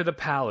 You enter the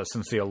palace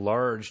and see a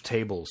large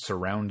table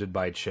surrounded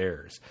by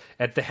chairs.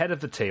 At the head of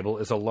the table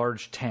is a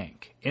large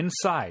tank.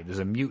 Inside is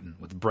a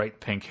mutant with bright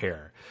pink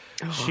hair.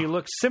 She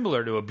looks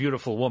similar to a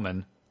beautiful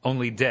woman,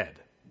 only dead.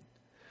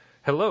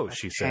 Hello,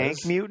 she says.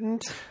 Tank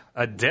mutant?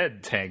 A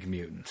dead tank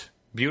mutant.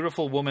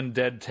 Beautiful woman,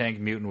 dead tank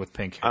mutant with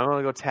pink hair. I'm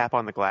going to go tap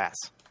on the glass.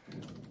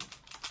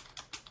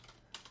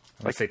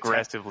 Like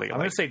aggressively. I'm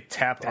going to say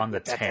tap on the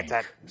tap, tank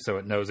tap, tap. so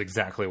it knows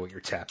exactly what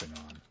you're tapping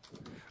on.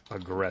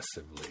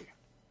 Aggressively.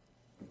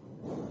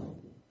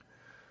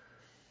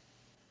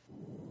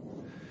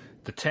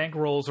 The tank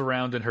rolls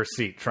around in her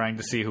seat, trying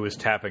to see who is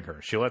tapping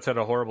her. She lets out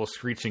a horrible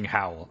screeching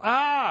howl.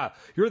 Ah!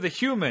 You're the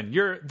human!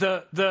 You're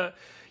the...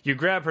 You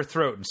grab her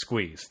throat and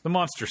squeeze. The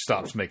monster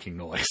stops making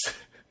noise.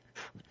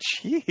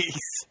 Jeez.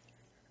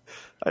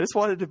 I just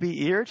wanted to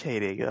be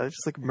irritating. I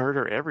just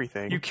murder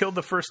everything. You killed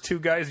the first 2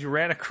 guys you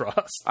ran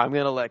across. I'm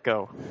going to let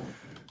go.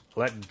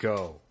 Let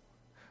go.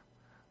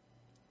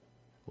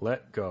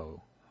 Let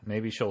go.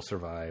 Maybe she'll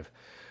survive.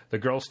 The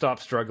girl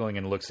stops struggling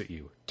and looks at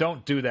you.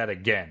 Don't do that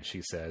again,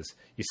 she says.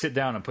 You sit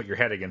down and put your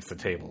head against the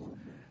table.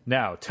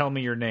 Now, tell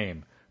me your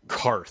name.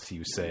 Karth,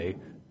 you say.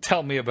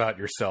 Tell me about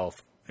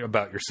yourself,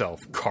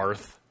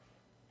 Karth.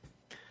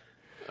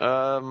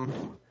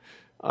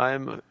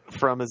 I'm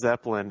from a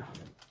Zeppelin,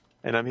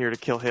 and I'm here to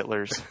kill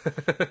Hitlers.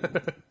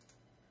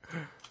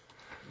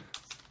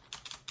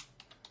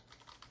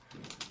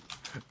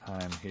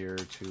 I'm here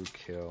to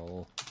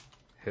kill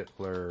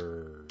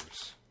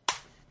Hitlers.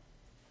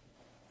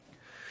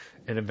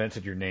 It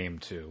invented your name,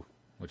 too,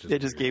 which is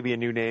It just weird. gave me a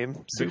new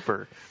name.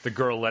 Super. The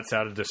girl lets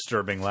out a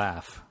disturbing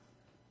laugh.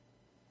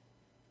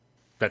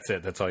 That's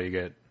it. That's all you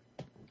get.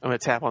 I'm going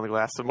to tap on the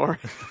glass some more.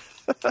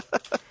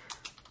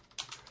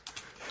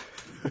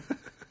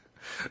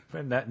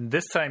 And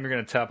this time you're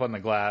going to tap on the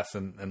glass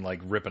and like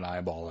rip an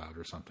eyeball out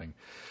or something.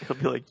 He'll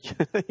be like,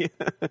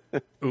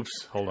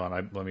 Oops, hold on.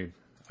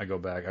 I go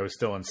back. I was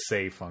still in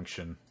say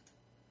function.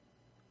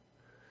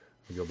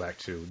 We go back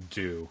to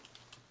do.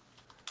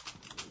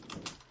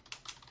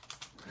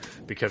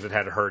 Because it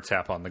had her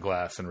tap on the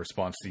glass in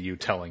response to you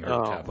telling her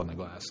to tap on the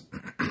glass.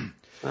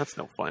 that's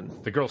no fun.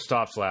 The girl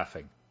stops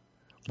laughing.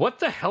 What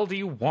the hell do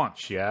you want?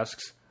 She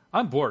asks.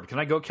 I'm bored. Can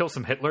I go kill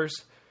some Hitlers?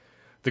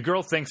 The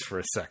girl thinks for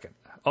a second.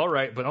 All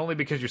right, but only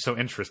because you're so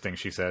interesting,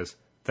 she says.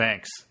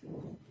 Thanks.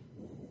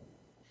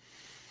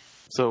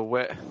 So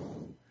what?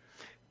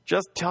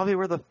 Just tell me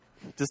where the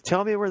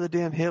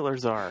damn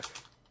Hitlers are.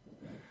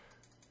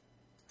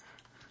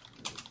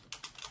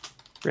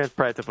 We're going to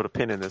probably have to put a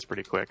pin in this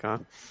pretty quick, huh?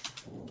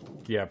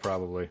 Yeah,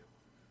 probably.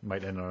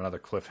 Might end on another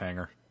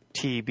cliffhanger.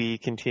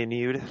 TB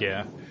continued.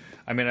 Yeah.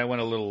 I mean, I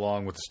went a little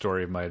long with the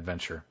story of my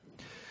adventure.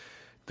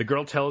 The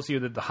girl tells you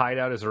that the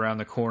hideout is around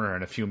the corner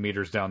and a few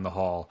meters down the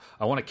hall.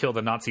 I want to kill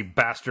the Nazi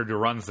bastard who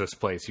runs this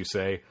place, you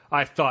say.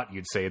 I thought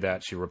you'd say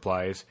that, she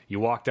replies. You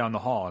walk down the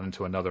hall and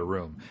into another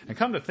room. And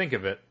come to think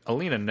of it,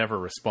 Alina never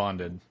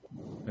responded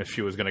if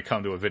she was going to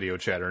come to a video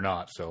chat or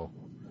not, so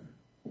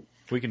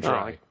we can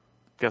try. I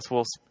guess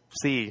we'll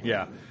see.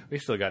 Yeah, we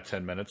still got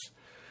 10 minutes.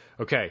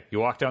 Okay, you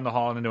walk down the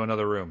hall and into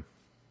another room.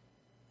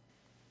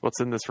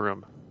 What's in this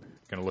room?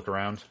 Gonna look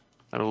around?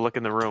 I'm going to look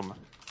in the room.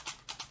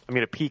 I'm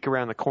going to peek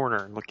around the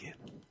corner and look in.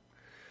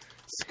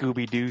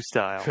 Scooby-Doo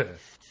style.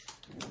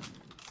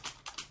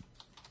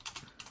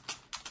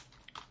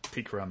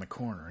 Peek around the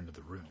corner into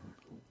the room.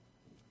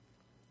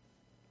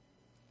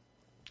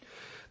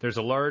 There's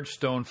a large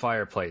stone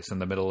fireplace in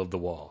the middle of the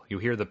wall. You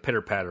hear the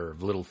pitter-patter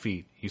of little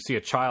feet. You see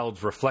a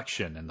child's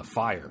reflection in the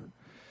fire.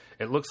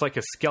 It looks like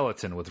a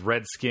skeleton with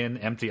red skin,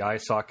 empty eye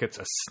sockets,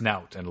 a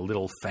snout, and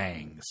little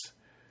fangs.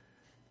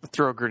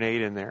 Throw a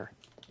grenade in there.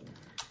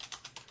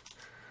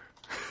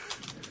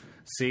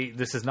 See,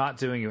 this is not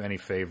doing you any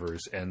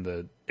favors in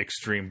the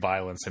extreme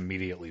violence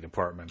immediately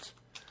department.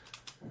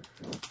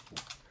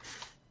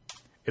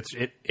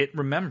 It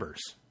remembers.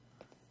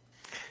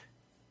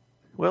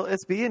 Well,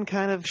 it's being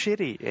kind of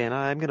shitty, and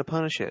I'm going to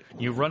punish it.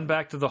 You run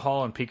back to the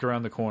hall and peek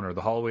around the corner.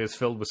 The hallway is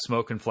filled with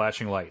smoke and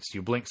flashing lights.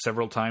 You blink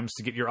several times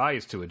to get your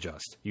eyes to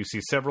adjust. You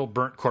see several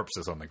burnt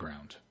corpses on the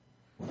ground.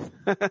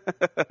 I'm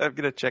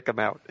going to check them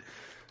out.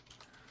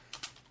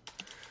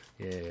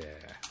 Yeah.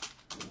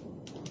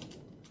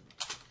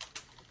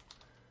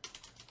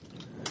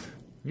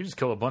 You just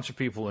killed a bunch of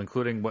people,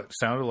 including what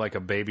sounded like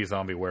a baby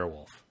zombie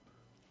werewolf.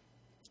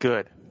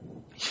 Good.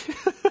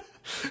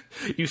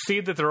 You see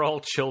that they're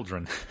all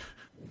children.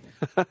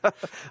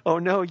 Oh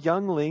no,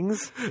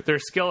 younglings. They're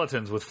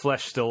skeletons with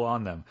flesh still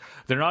on them.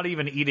 They're not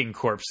even eating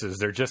corpses.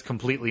 They're just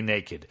completely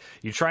naked.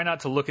 You try not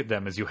to look at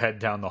them as you head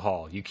down the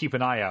hall. You keep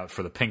an eye out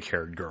for the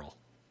pink-haired girl.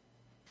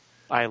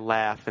 I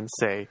laugh and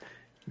say,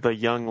 the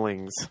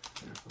younglings.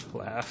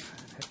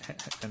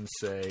 Laugh and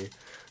say...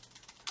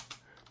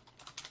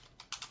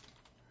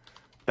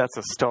 That's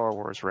a Star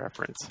Wars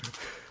reference.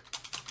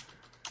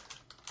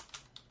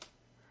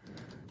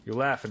 You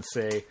laugh and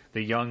say,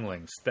 the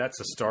younglings. That's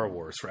a Star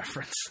Wars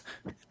reference.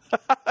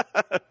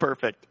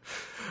 Perfect.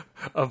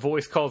 A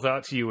voice calls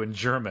out to you in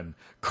German.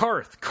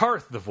 Karth,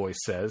 Karth, the voice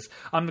says.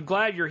 I'm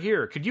glad you're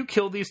here. Could you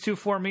kill these two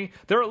for me?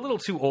 They're a little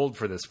too old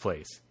for this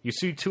place. You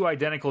see two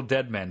identical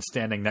dead men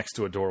standing next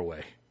to a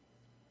doorway.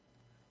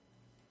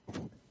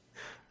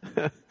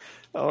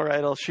 All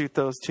right, I'll shoot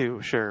those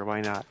two. Sure,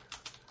 why not?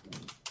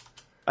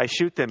 I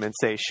shoot them and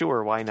say,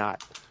 sure, why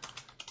not?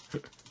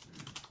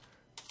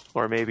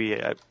 Or maybe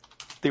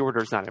the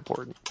order's not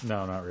important.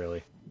 No, not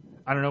really.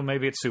 I don't know,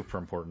 maybe it's super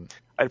important.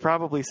 I'd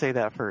probably say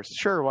that first.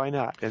 Sure, why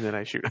not? And then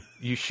I shoot.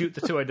 You shoot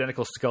the two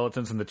identical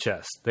skeletons in the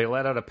chest. They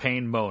let out a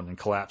pained moan and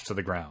collapse to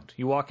the ground.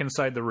 You walk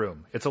inside the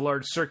room. It's a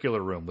large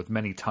circular room with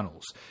many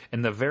tunnels.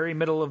 In the very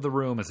middle of the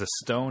room is a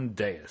stone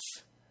dais.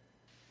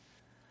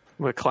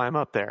 I'm going to climb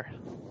up there.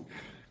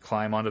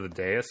 Climb onto the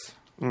dais?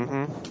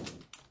 Mm-hmm.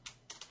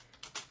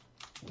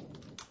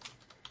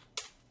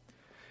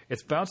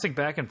 It's bouncing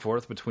back and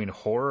forth between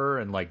horror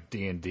and, like,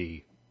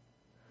 D&D.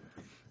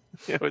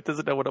 It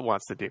doesn't know what it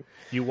wants to do.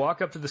 You walk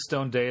up to the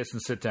stone dais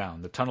and sit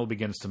down. The tunnel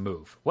begins to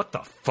move. What the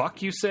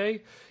fuck, you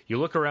say? You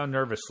look around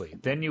nervously.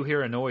 Then you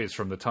hear a noise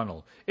from the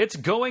tunnel. It's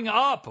going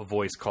up, a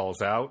voice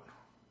calls out.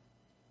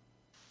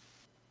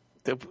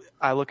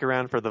 I look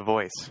around for the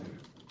voice.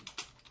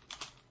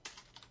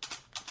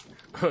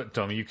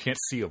 Dummy, you can't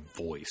see a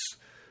voice.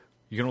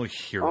 You can only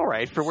hear All it.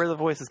 right, for where the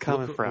voice is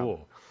coming from. Ooh.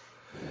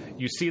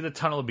 You see the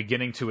tunnel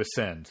beginning to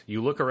ascend.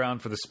 You look around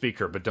for the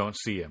speaker, but don't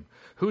see him.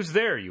 Who's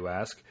there, you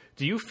ask?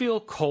 Do you feel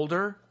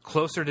colder,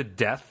 closer to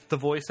death, the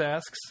voice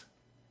asks?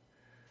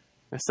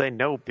 I say,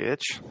 no,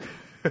 bitch.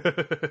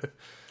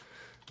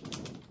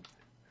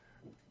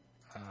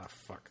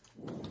 Fuck.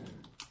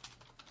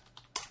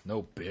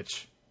 No,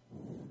 bitch.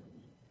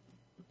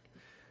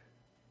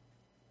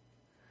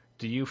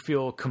 Do you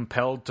feel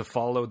compelled to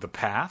follow the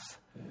path?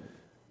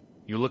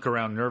 You look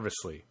around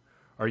nervously.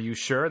 Are you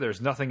sure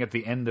there's nothing at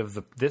the end of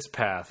this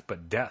path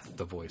but death,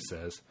 the voice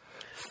says.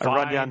 I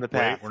run down the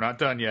path. Wait, we're not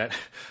done yet.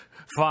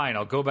 Fine,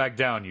 I'll go back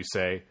down, you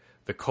say.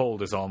 The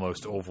cold is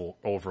almost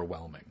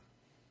overwhelming.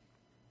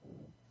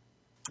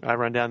 I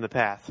run down the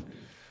path.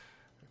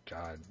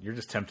 God, you're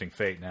just tempting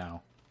fate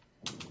now.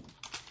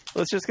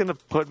 Well, it's just going to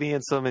put me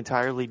in some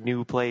entirely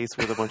new place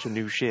with a bunch of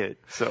new shit.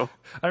 So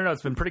I don't know,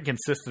 it's been pretty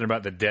consistent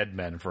about the dead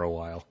men for a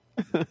while.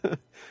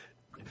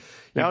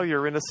 now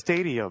you're in a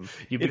stadium.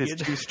 It is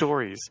 2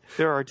 stories.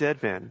 There are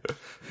dead men.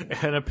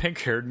 And a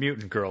pink-haired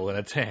mutant girl in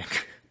a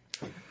tank.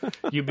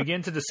 You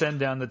begin to descend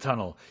down the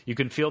tunnel. You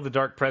can feel the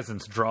dark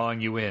presence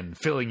drawing you in,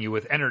 filling you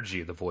with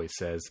energy, the voice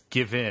says.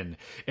 Give in.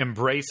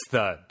 Embrace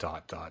the ...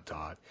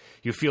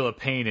 You feel a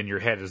pain in your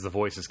head as the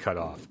voice is cut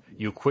off.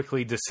 You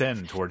quickly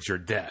descend towards your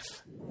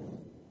death.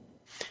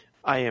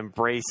 I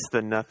embrace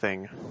the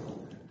nothing.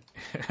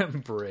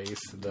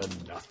 Embrace the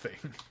nothing.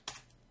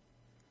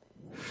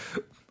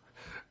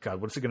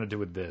 God, what's it going to do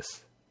with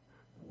this?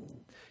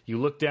 You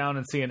look down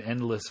and see an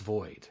endless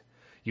void.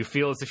 You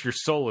feel as if your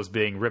soul is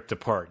being ripped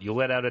apart. You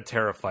let out a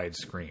terrified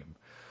scream.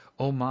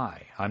 Oh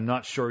my, I'm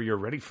not sure you're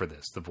ready for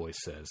this, the voice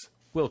says.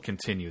 We'll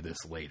continue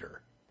this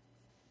later.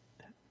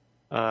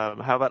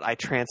 How about I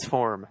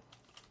transform?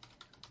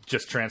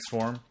 Just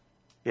transform?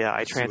 Yeah,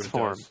 I See what it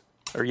transform. does.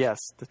 Or yes,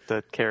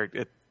 the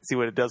character. See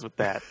what it does with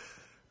that.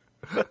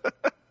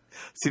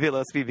 See if it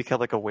lets me become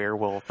like a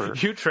werewolf. Or...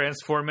 You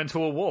transform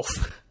into a wolf.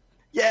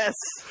 Yes!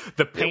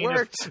 The It pain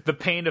worked! the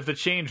pain of the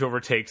change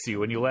overtakes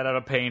you, and you let out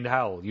a pained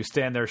howl. You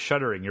stand there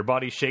shuddering. Your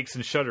body shakes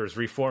and shudders,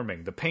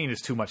 reforming. The pain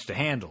is too much to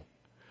handle.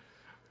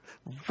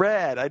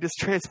 Rad! I just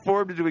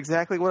transformed into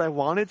exactly what I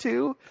wanted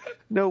to?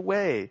 No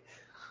way.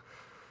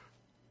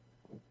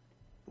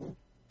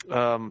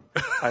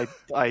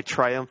 I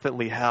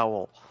triumphantly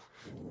howl.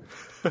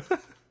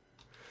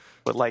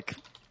 But like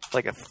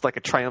a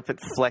triumphant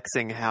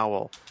flexing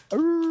howl.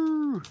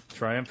 Arrgh!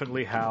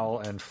 Triumphantly howl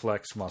and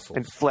flex muscles.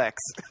 And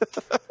flex.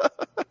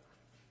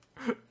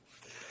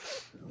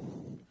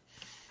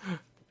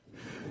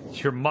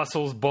 Your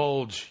muscles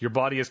bulge. Your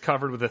body is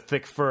covered with a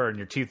thick fur, and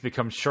your teeth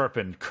become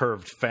sharpened,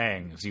 curved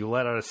fangs. You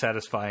let out a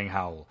satisfying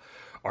howl.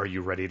 Are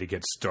you ready to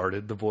get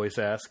started? The voice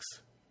asks.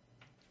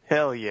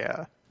 Hell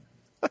yeah.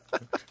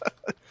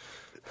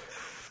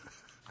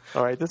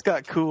 All right, this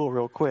got cool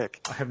real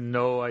quick. I have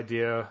no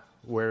idea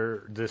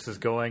where this is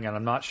going, and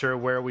I'm not sure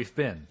where we've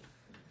been.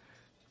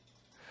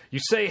 You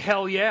say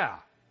hell yeah.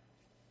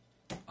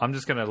 I'm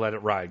just going to let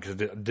it ride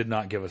because it did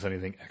not give us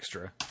anything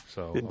extra.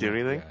 So Didn't do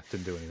anything? Yeah, it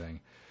didn't do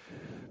anything.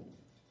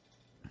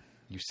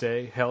 You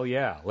say hell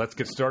yeah. Let's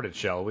get started,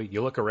 shall we?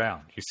 You look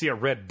around. You see a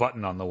red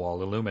button on the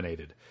wall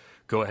illuminated.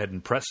 Go ahead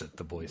and press it,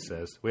 the voice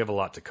says. We have a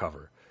lot to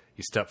cover.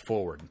 You step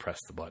forward and press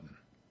the button.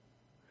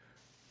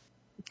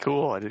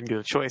 Cool. I didn't get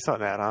a choice on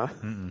that, huh?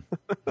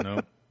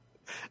 No.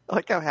 I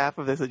like how half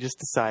of this it just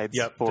decides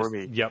for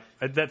me. Yep.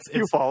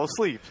 You fall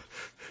asleep.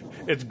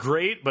 It's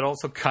great, but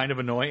also kind of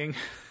annoying.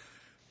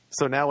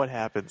 So now what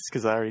happens?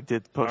 Because I already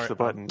did push All right, the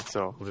button.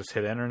 So We'll just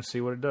hit enter and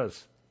see what it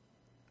does.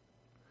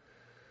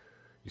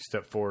 You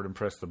step forward and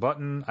press the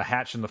button. A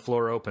hatch in the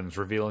floor opens,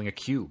 revealing a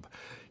cube.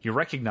 You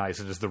recognize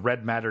it as the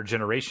red matter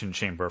generation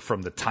chamber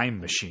from the time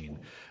machine.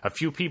 A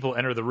few people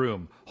enter the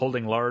room,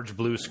 holding large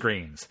blue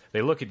screens.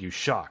 They look at you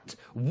shocked.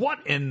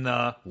 What in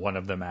the... One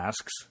of them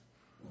asks.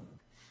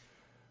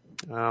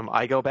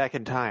 I go back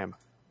in time.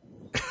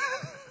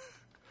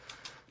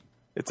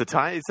 It's a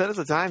time. It said it's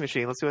a time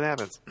machine. Let's see what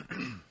happens.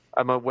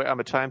 I'm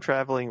a time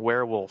traveling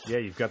werewolf. Yeah,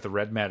 you've got the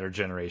red matter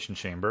generation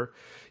chamber.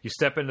 You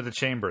step into the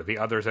chamber. The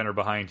others enter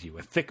behind you.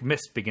 A thick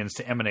mist begins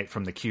to emanate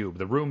from the cube.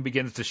 The room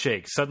begins to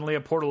shake. Suddenly, a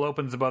portal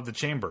opens above the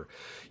chamber.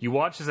 You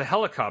watch as a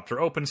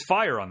helicopter opens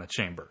fire on the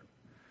chamber.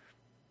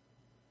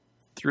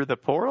 Through the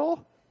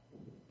portal?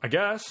 I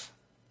guess.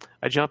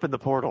 I jump in the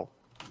portal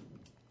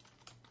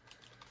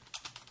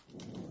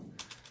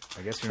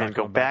I guess you're not and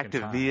go going back in to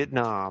time.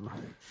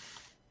 Vietnam.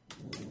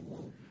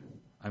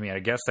 I mean, I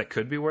guess that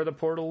could be where the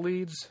portal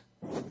leads.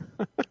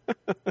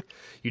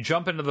 You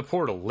jump into the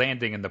portal,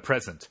 landing in the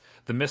present.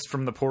 The mist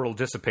from the portal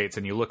dissipates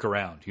and you look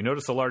around. You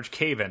notice a large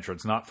cave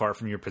entrance not far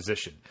from your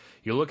position.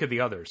 You look at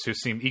the others, who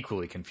seem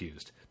equally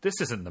confused. This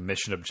isn't the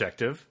mission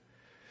objective.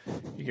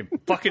 You can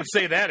fucking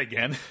say that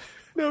again.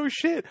 No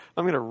shit.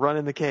 I'm going to run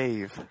in the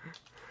cave.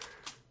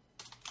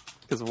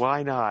 Because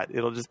why not?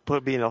 It'll just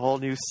put me in a whole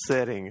new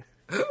setting.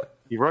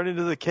 You run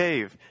into the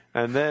cave,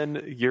 and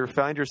then you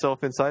find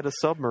yourself inside a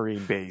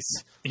submarine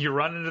base. You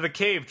run into the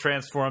cave,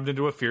 transformed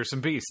into a fearsome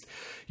beast.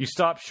 You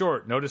stop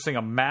short, noticing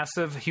a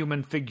massive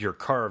human figure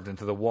carved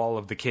into the wall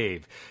of the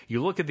cave.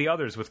 You look at the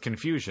others with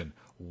confusion.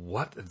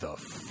 What the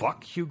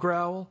fuck, you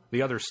growl?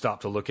 The others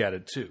stop to look at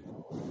it, too.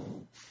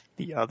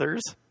 The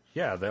others?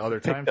 Yeah, the other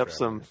time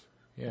travelers.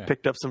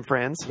 Picked up some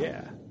friends?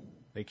 Yeah.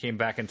 They came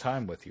back in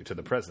time with you to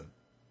the present.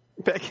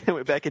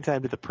 Back in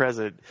time to the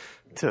present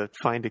to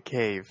find a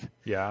cave.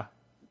 Yeah.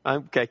 I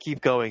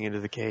keep going into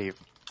the cave.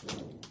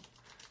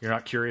 You're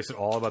not curious at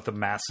all about the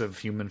massive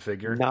human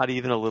figure? Not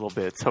even a little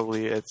bit. It's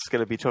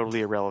going to be totally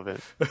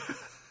irrelevant.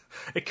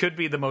 It could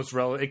be the most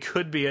relevant. It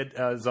could be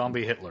a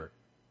zombie Hitler.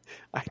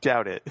 I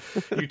doubt it.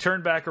 You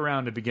turn back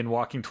around and begin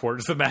walking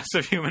towards the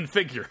massive human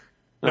figure.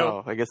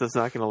 No, I guess that's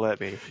not going to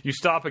let me. You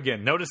stop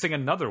again, noticing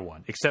another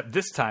one, except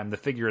this time the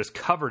figure is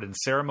covered in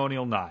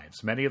ceremonial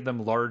knives, many of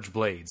them large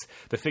blades.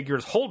 The figure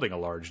is holding a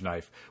large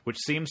knife, which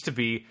seems to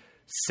be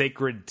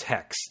sacred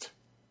text.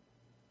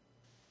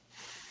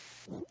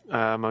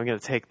 I'm going to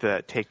take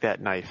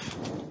that knife.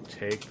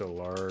 Take the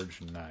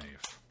large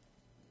knife.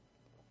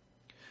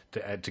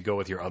 To go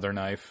with your other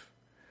knife?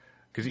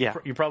 Because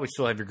you probably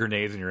still have your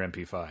grenades and your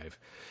MP5.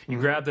 You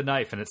grab the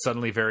knife, and it's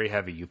suddenly very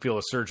heavy. You feel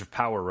a surge of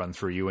power run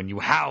through you, and you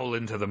howl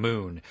into the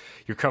moon.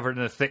 You're covered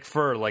in a thick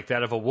fur like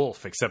that of a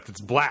wolf, except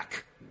it's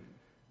black.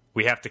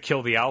 We have to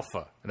kill the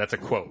alpha. And that's a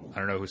quote. I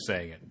don't know who's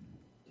saying it.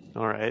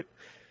 All right.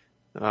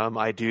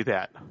 I do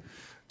that.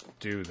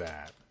 Do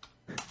that.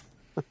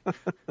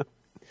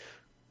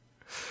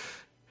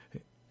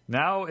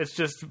 Now it's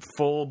just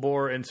full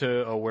bore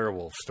into a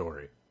werewolf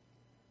story.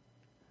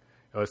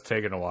 Oh, it's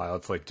taking a while.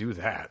 It's like, do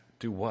that.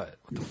 Do what?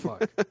 What the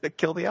fuck?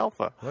 Kill the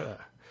alpha. What?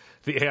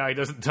 The AI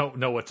don't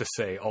know what to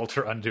say.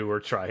 Alter, undo, or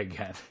try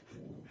again.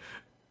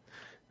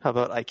 How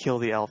about I kill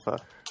the alpha?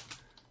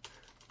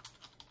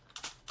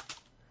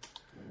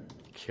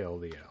 Kill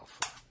the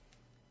alpha.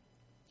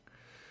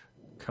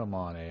 Come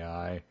on,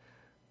 AI.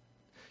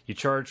 You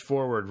charge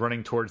forward,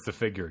 running towards the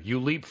figure. You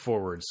leap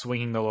forward,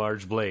 swinging the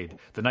large blade.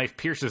 The knife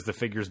pierces the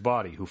figure's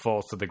body, who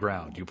falls to the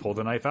ground. You pull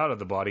the knife out of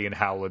the body and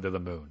howl into the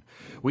moon.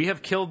 We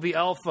have killed the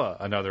alpha,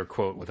 another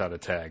quote without a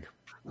tag.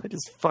 I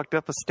just fucked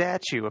up a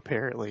statue,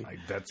 apparently.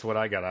 That's what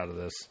I got out of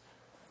this.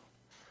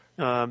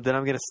 Then I'm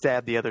going to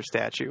stab the other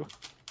statue.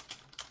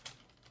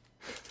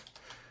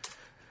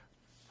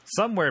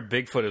 Somewhere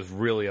Bigfoot is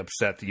really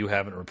upset that you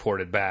haven't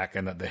reported back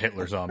and that the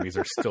Hitler zombies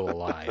are still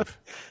alive.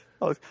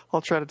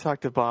 I'll try to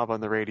talk to Bob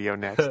on the radio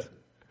next.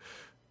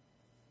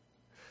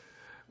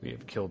 We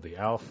have killed the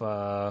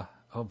alpha.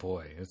 Oh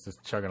boy, it's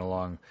just chugging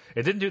along.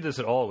 It didn't do this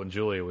at all when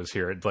Julia was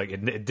here. It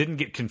didn't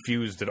get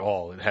confused at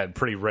all. It had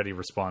pretty ready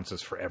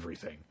responses for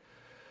everything.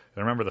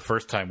 I remember the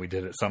first time we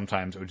did it,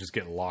 sometimes it would just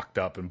get locked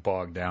up and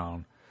bogged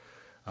down.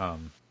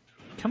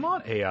 Come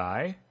on,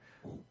 AI.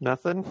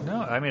 Nothing?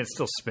 No, I mean, it's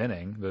still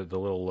spinning. The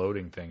little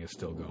loading thing is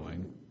still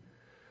going.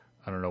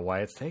 I don't know why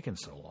it's taken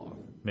so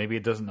long. Maybe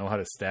it doesn't know how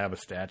to stab a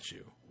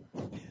statue.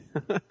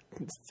 It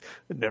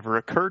never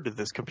occurred to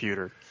this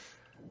computer.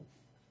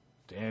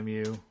 Damn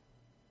you.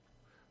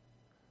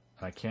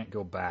 I can't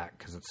go back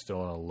because it's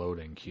still in a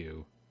loading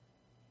queue.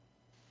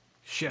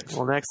 Shit.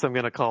 Well, next I'm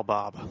going to call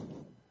Bob.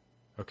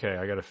 Okay,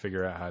 I got to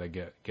figure out how to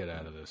get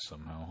out of this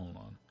somehow. Hold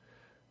on.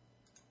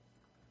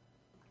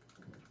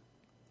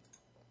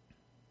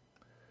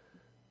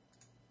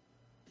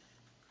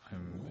 I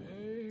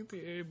may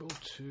be able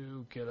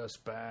to get us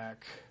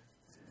back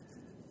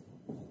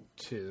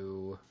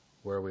to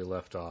where we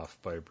left off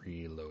by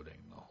reloading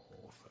the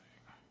whole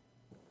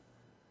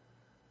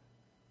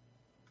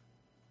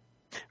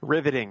thing.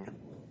 Riveting.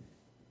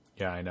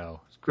 Yeah, I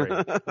know. It's great.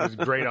 It's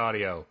great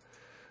audio.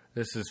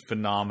 This is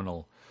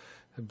phenomenal.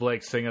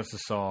 Blake, sing us a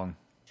song.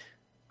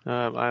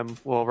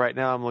 Right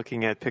now I'm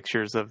looking at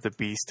pictures of the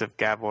Beast of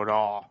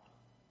Gavaudan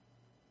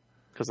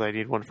because I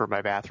need one for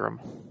my bathroom.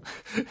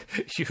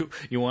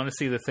 You want to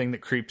see the thing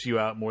that creeps you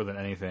out more than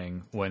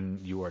anything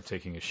when you are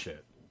taking a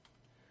shit.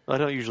 I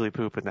don't usually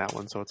poop in that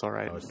one, so it's all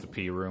right. Oh, it's the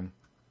pee room.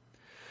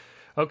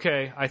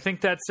 Okay, I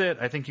think that's it.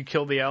 I think you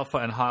killed the alpha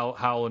and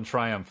howl in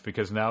triumph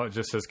because now it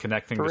just says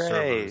connecting to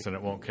servers and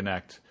it won't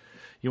connect.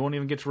 You won't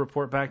even get to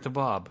report back to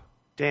Bob.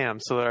 Damn,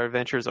 so our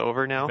adventure's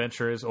over now?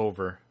 Adventure is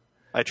over.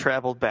 I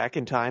traveled back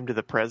in time to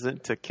the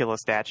present to kill a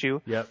statue.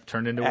 Yep,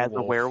 turned into as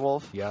a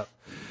werewolf. Yep.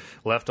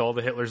 Left all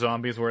the Hitler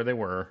zombies where they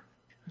were.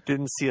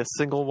 Didn't see a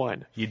single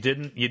one. You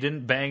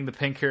didn't bang the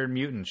pink-haired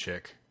mutant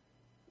chick.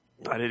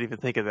 I didn't even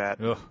think of that.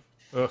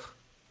 Ugh.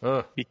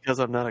 Because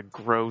I'm not a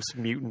gross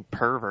mutant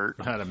pervert.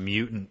 You're not a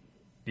mutant.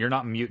 You're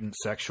not mutant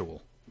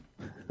sexual.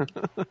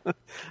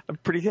 I'm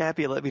pretty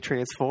happy it let me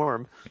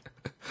transform.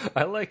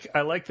 I like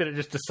that it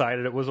just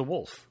decided it was a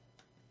wolf.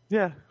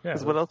 Yeah.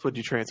 Because what else would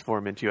you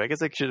transform into? I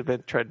guess I should have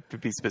been tried to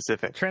be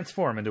specific.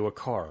 Transform into a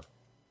car.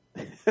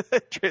 I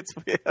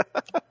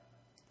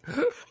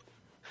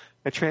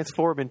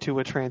transform into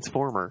a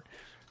transformer.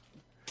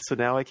 So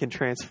now I can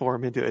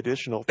transform into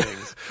additional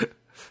things.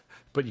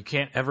 But you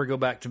can't ever go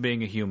back to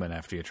being a human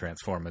after you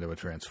transform into a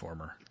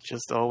transformer.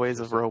 Just always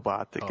a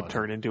robot that can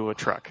turn into a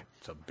truck.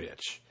 It's a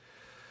bitch.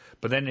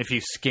 But then if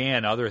you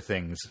scan other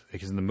things,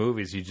 because in the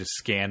movies you just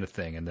scan a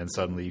thing and then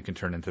suddenly you can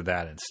turn into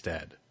that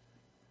instead.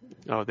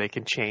 Oh, they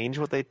can change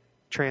what they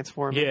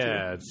transform into?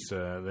 Yeah,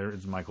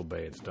 it's Michael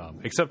Bay. It's dumb.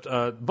 Except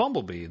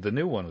Bumblebee, the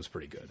new one, was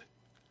pretty good.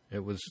 I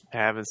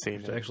haven't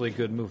seen It's it. actually a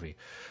good movie.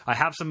 I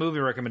have some movie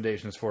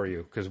recommendations for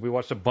you because we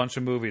watched a bunch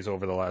of movies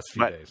over the last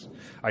few days.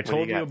 I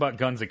told you about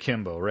Guns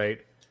Akimbo, right?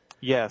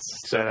 Yes,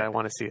 that I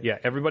want to see it. Yeah,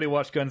 everybody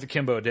watched Guns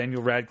Akimbo.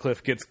 Daniel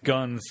Radcliffe gets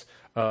guns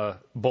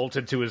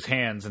bolted to his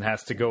hands and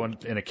has to go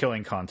in a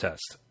killing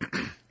contest.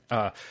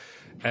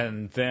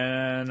 And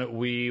then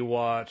we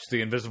watched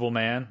The Invisible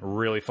Man.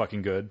 Really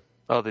fucking good.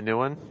 Oh, the new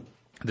one?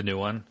 The new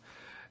one.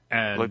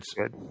 And, Looks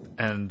good.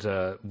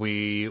 And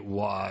we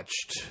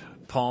watched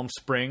Palm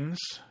Springs,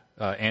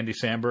 Andy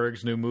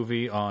Samberg's new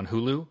movie on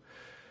Hulu.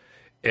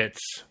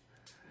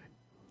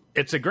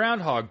 It's a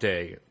Groundhog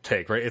Day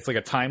take, right? It's like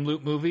a time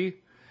loop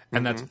movie,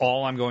 and that's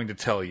all I'm going to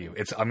tell you.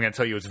 I'm going to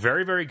tell you it's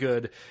very, very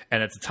good,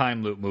 and it's a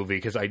time loop movie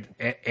because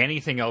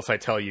anything else I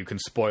tell you can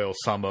spoil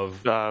some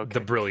of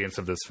the brilliance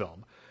of this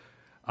film.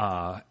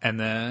 And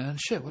then,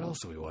 what else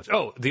did we watch?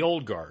 Oh, The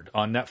Old Guard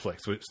on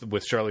Netflix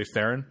with Charlize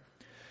Theron.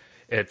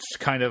 It's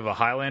kind of a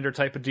Highlander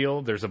type of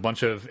deal. There's a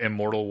bunch of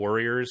immortal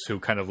warriors who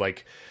kind of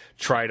like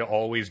try to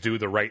always do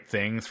the right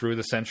thing through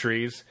the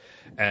centuries,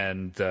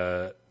 and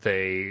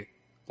they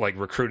like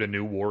recruit a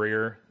new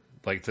warrior,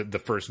 like the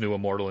first new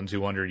immortal in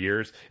 200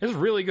 years. It's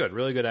really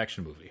good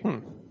action movie.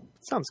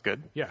 Sounds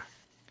good. Yeah.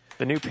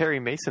 The new Perry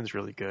Mason's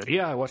really good.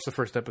 Yeah, I watched the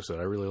first episode.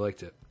 I really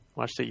liked it.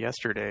 Watched it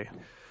yesterday.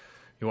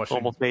 You watched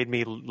Almost made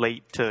me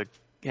late to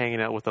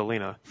hanging out with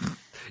Alina.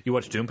 You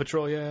watched Doom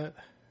Patrol yet?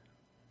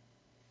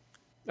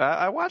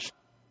 I watched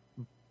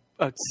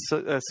a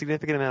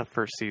significant amount of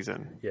first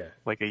season. Yeah.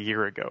 Like a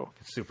year ago.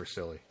 It's super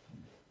silly.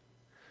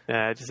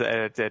 I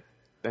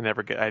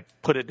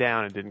put it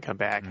down and didn't come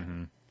back.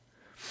 Mm-hmm.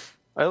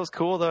 It was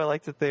cool though. I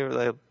liked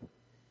that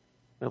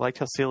I liked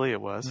how silly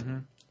it was. Mm-hmm.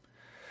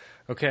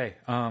 Okay,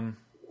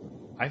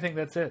 I think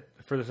that's it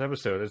for this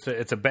episode.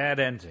 It's a bad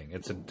ending.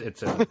 It's a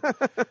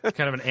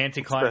kind of an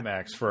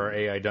anticlimax for our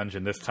AI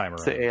dungeon this time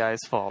around. It's the AI's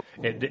fault.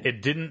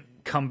 It didn't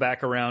come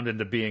back around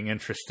into being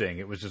interesting.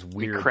 It was just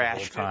weird the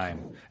whole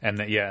time. And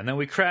then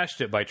we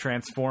crashed it by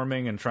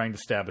transforming and trying to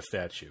stab a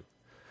statue.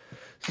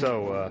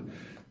 So,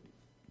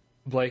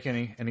 Blake,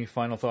 any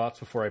final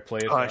thoughts before I play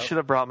it? I should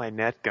have brought my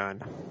net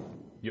gun.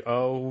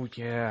 Oh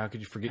yeah, how could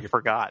you forget? I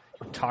forgot.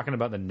 Talking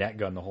about the net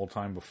gun the whole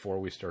time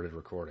before we started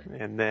recording.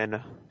 And then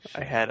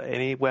I had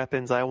any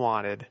weapons I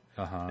wanted,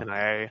 and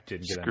I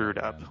Didn't get screwed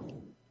a net up.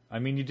 gun. I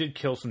mean, you did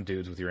kill some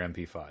dudes with your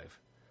MP5.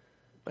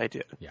 I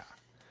did. Yeah.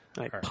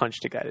 I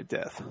punched a guy to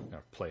death. Now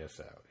play us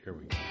out. Here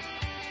we go.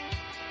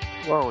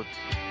 Whoa,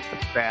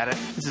 that's bad.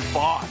 This is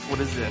boss. What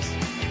is this?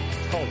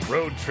 It's called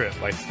Road Trip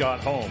by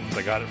Scott Holmes.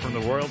 I got it from the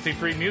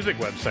royalty-free music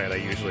website I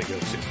usually go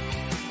to.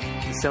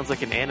 This sounds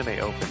like an anime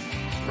open.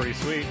 Pretty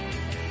sweet.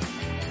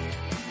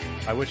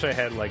 I wish I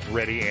had like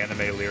ready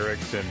anime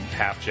lyrics in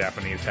half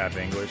Japanese, half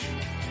English.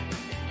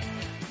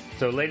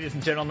 So, ladies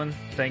and gentlemen,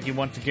 thank you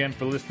once again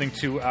for listening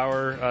to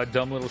our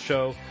dumb little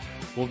show.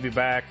 We'll be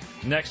back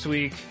next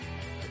week,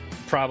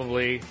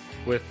 probably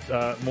with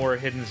more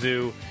Hidden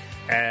Zoo.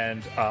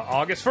 And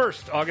August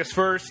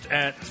 1st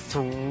at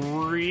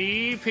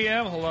 3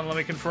 p.m. Hold on, let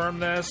me confirm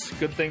this.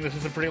 Good thing this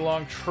is a pretty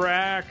long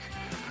track.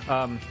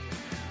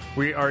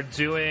 We are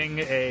doing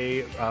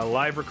a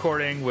live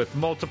recording with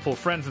multiple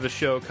friends of the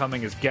show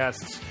coming as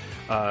guests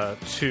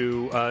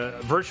to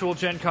virtual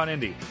Gen Con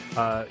Indy.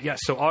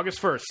 So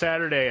August 1st,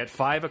 Saturday at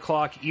 5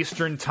 o'clock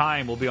Eastern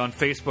Time. We'll be on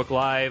Facebook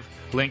Live,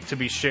 link to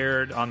be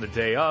shared on the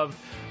day of,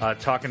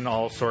 talking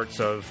all sorts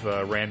of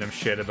random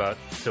shit about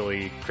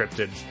silly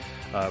cryptids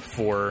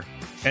for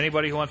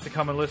anybody who wants to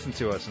come and listen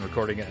to us and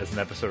recording it as an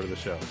episode of the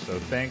show. So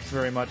thanks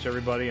very much,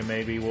 everybody, and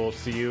maybe we'll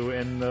see you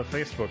in the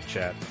Facebook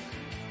chat.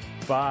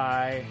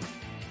 Bye.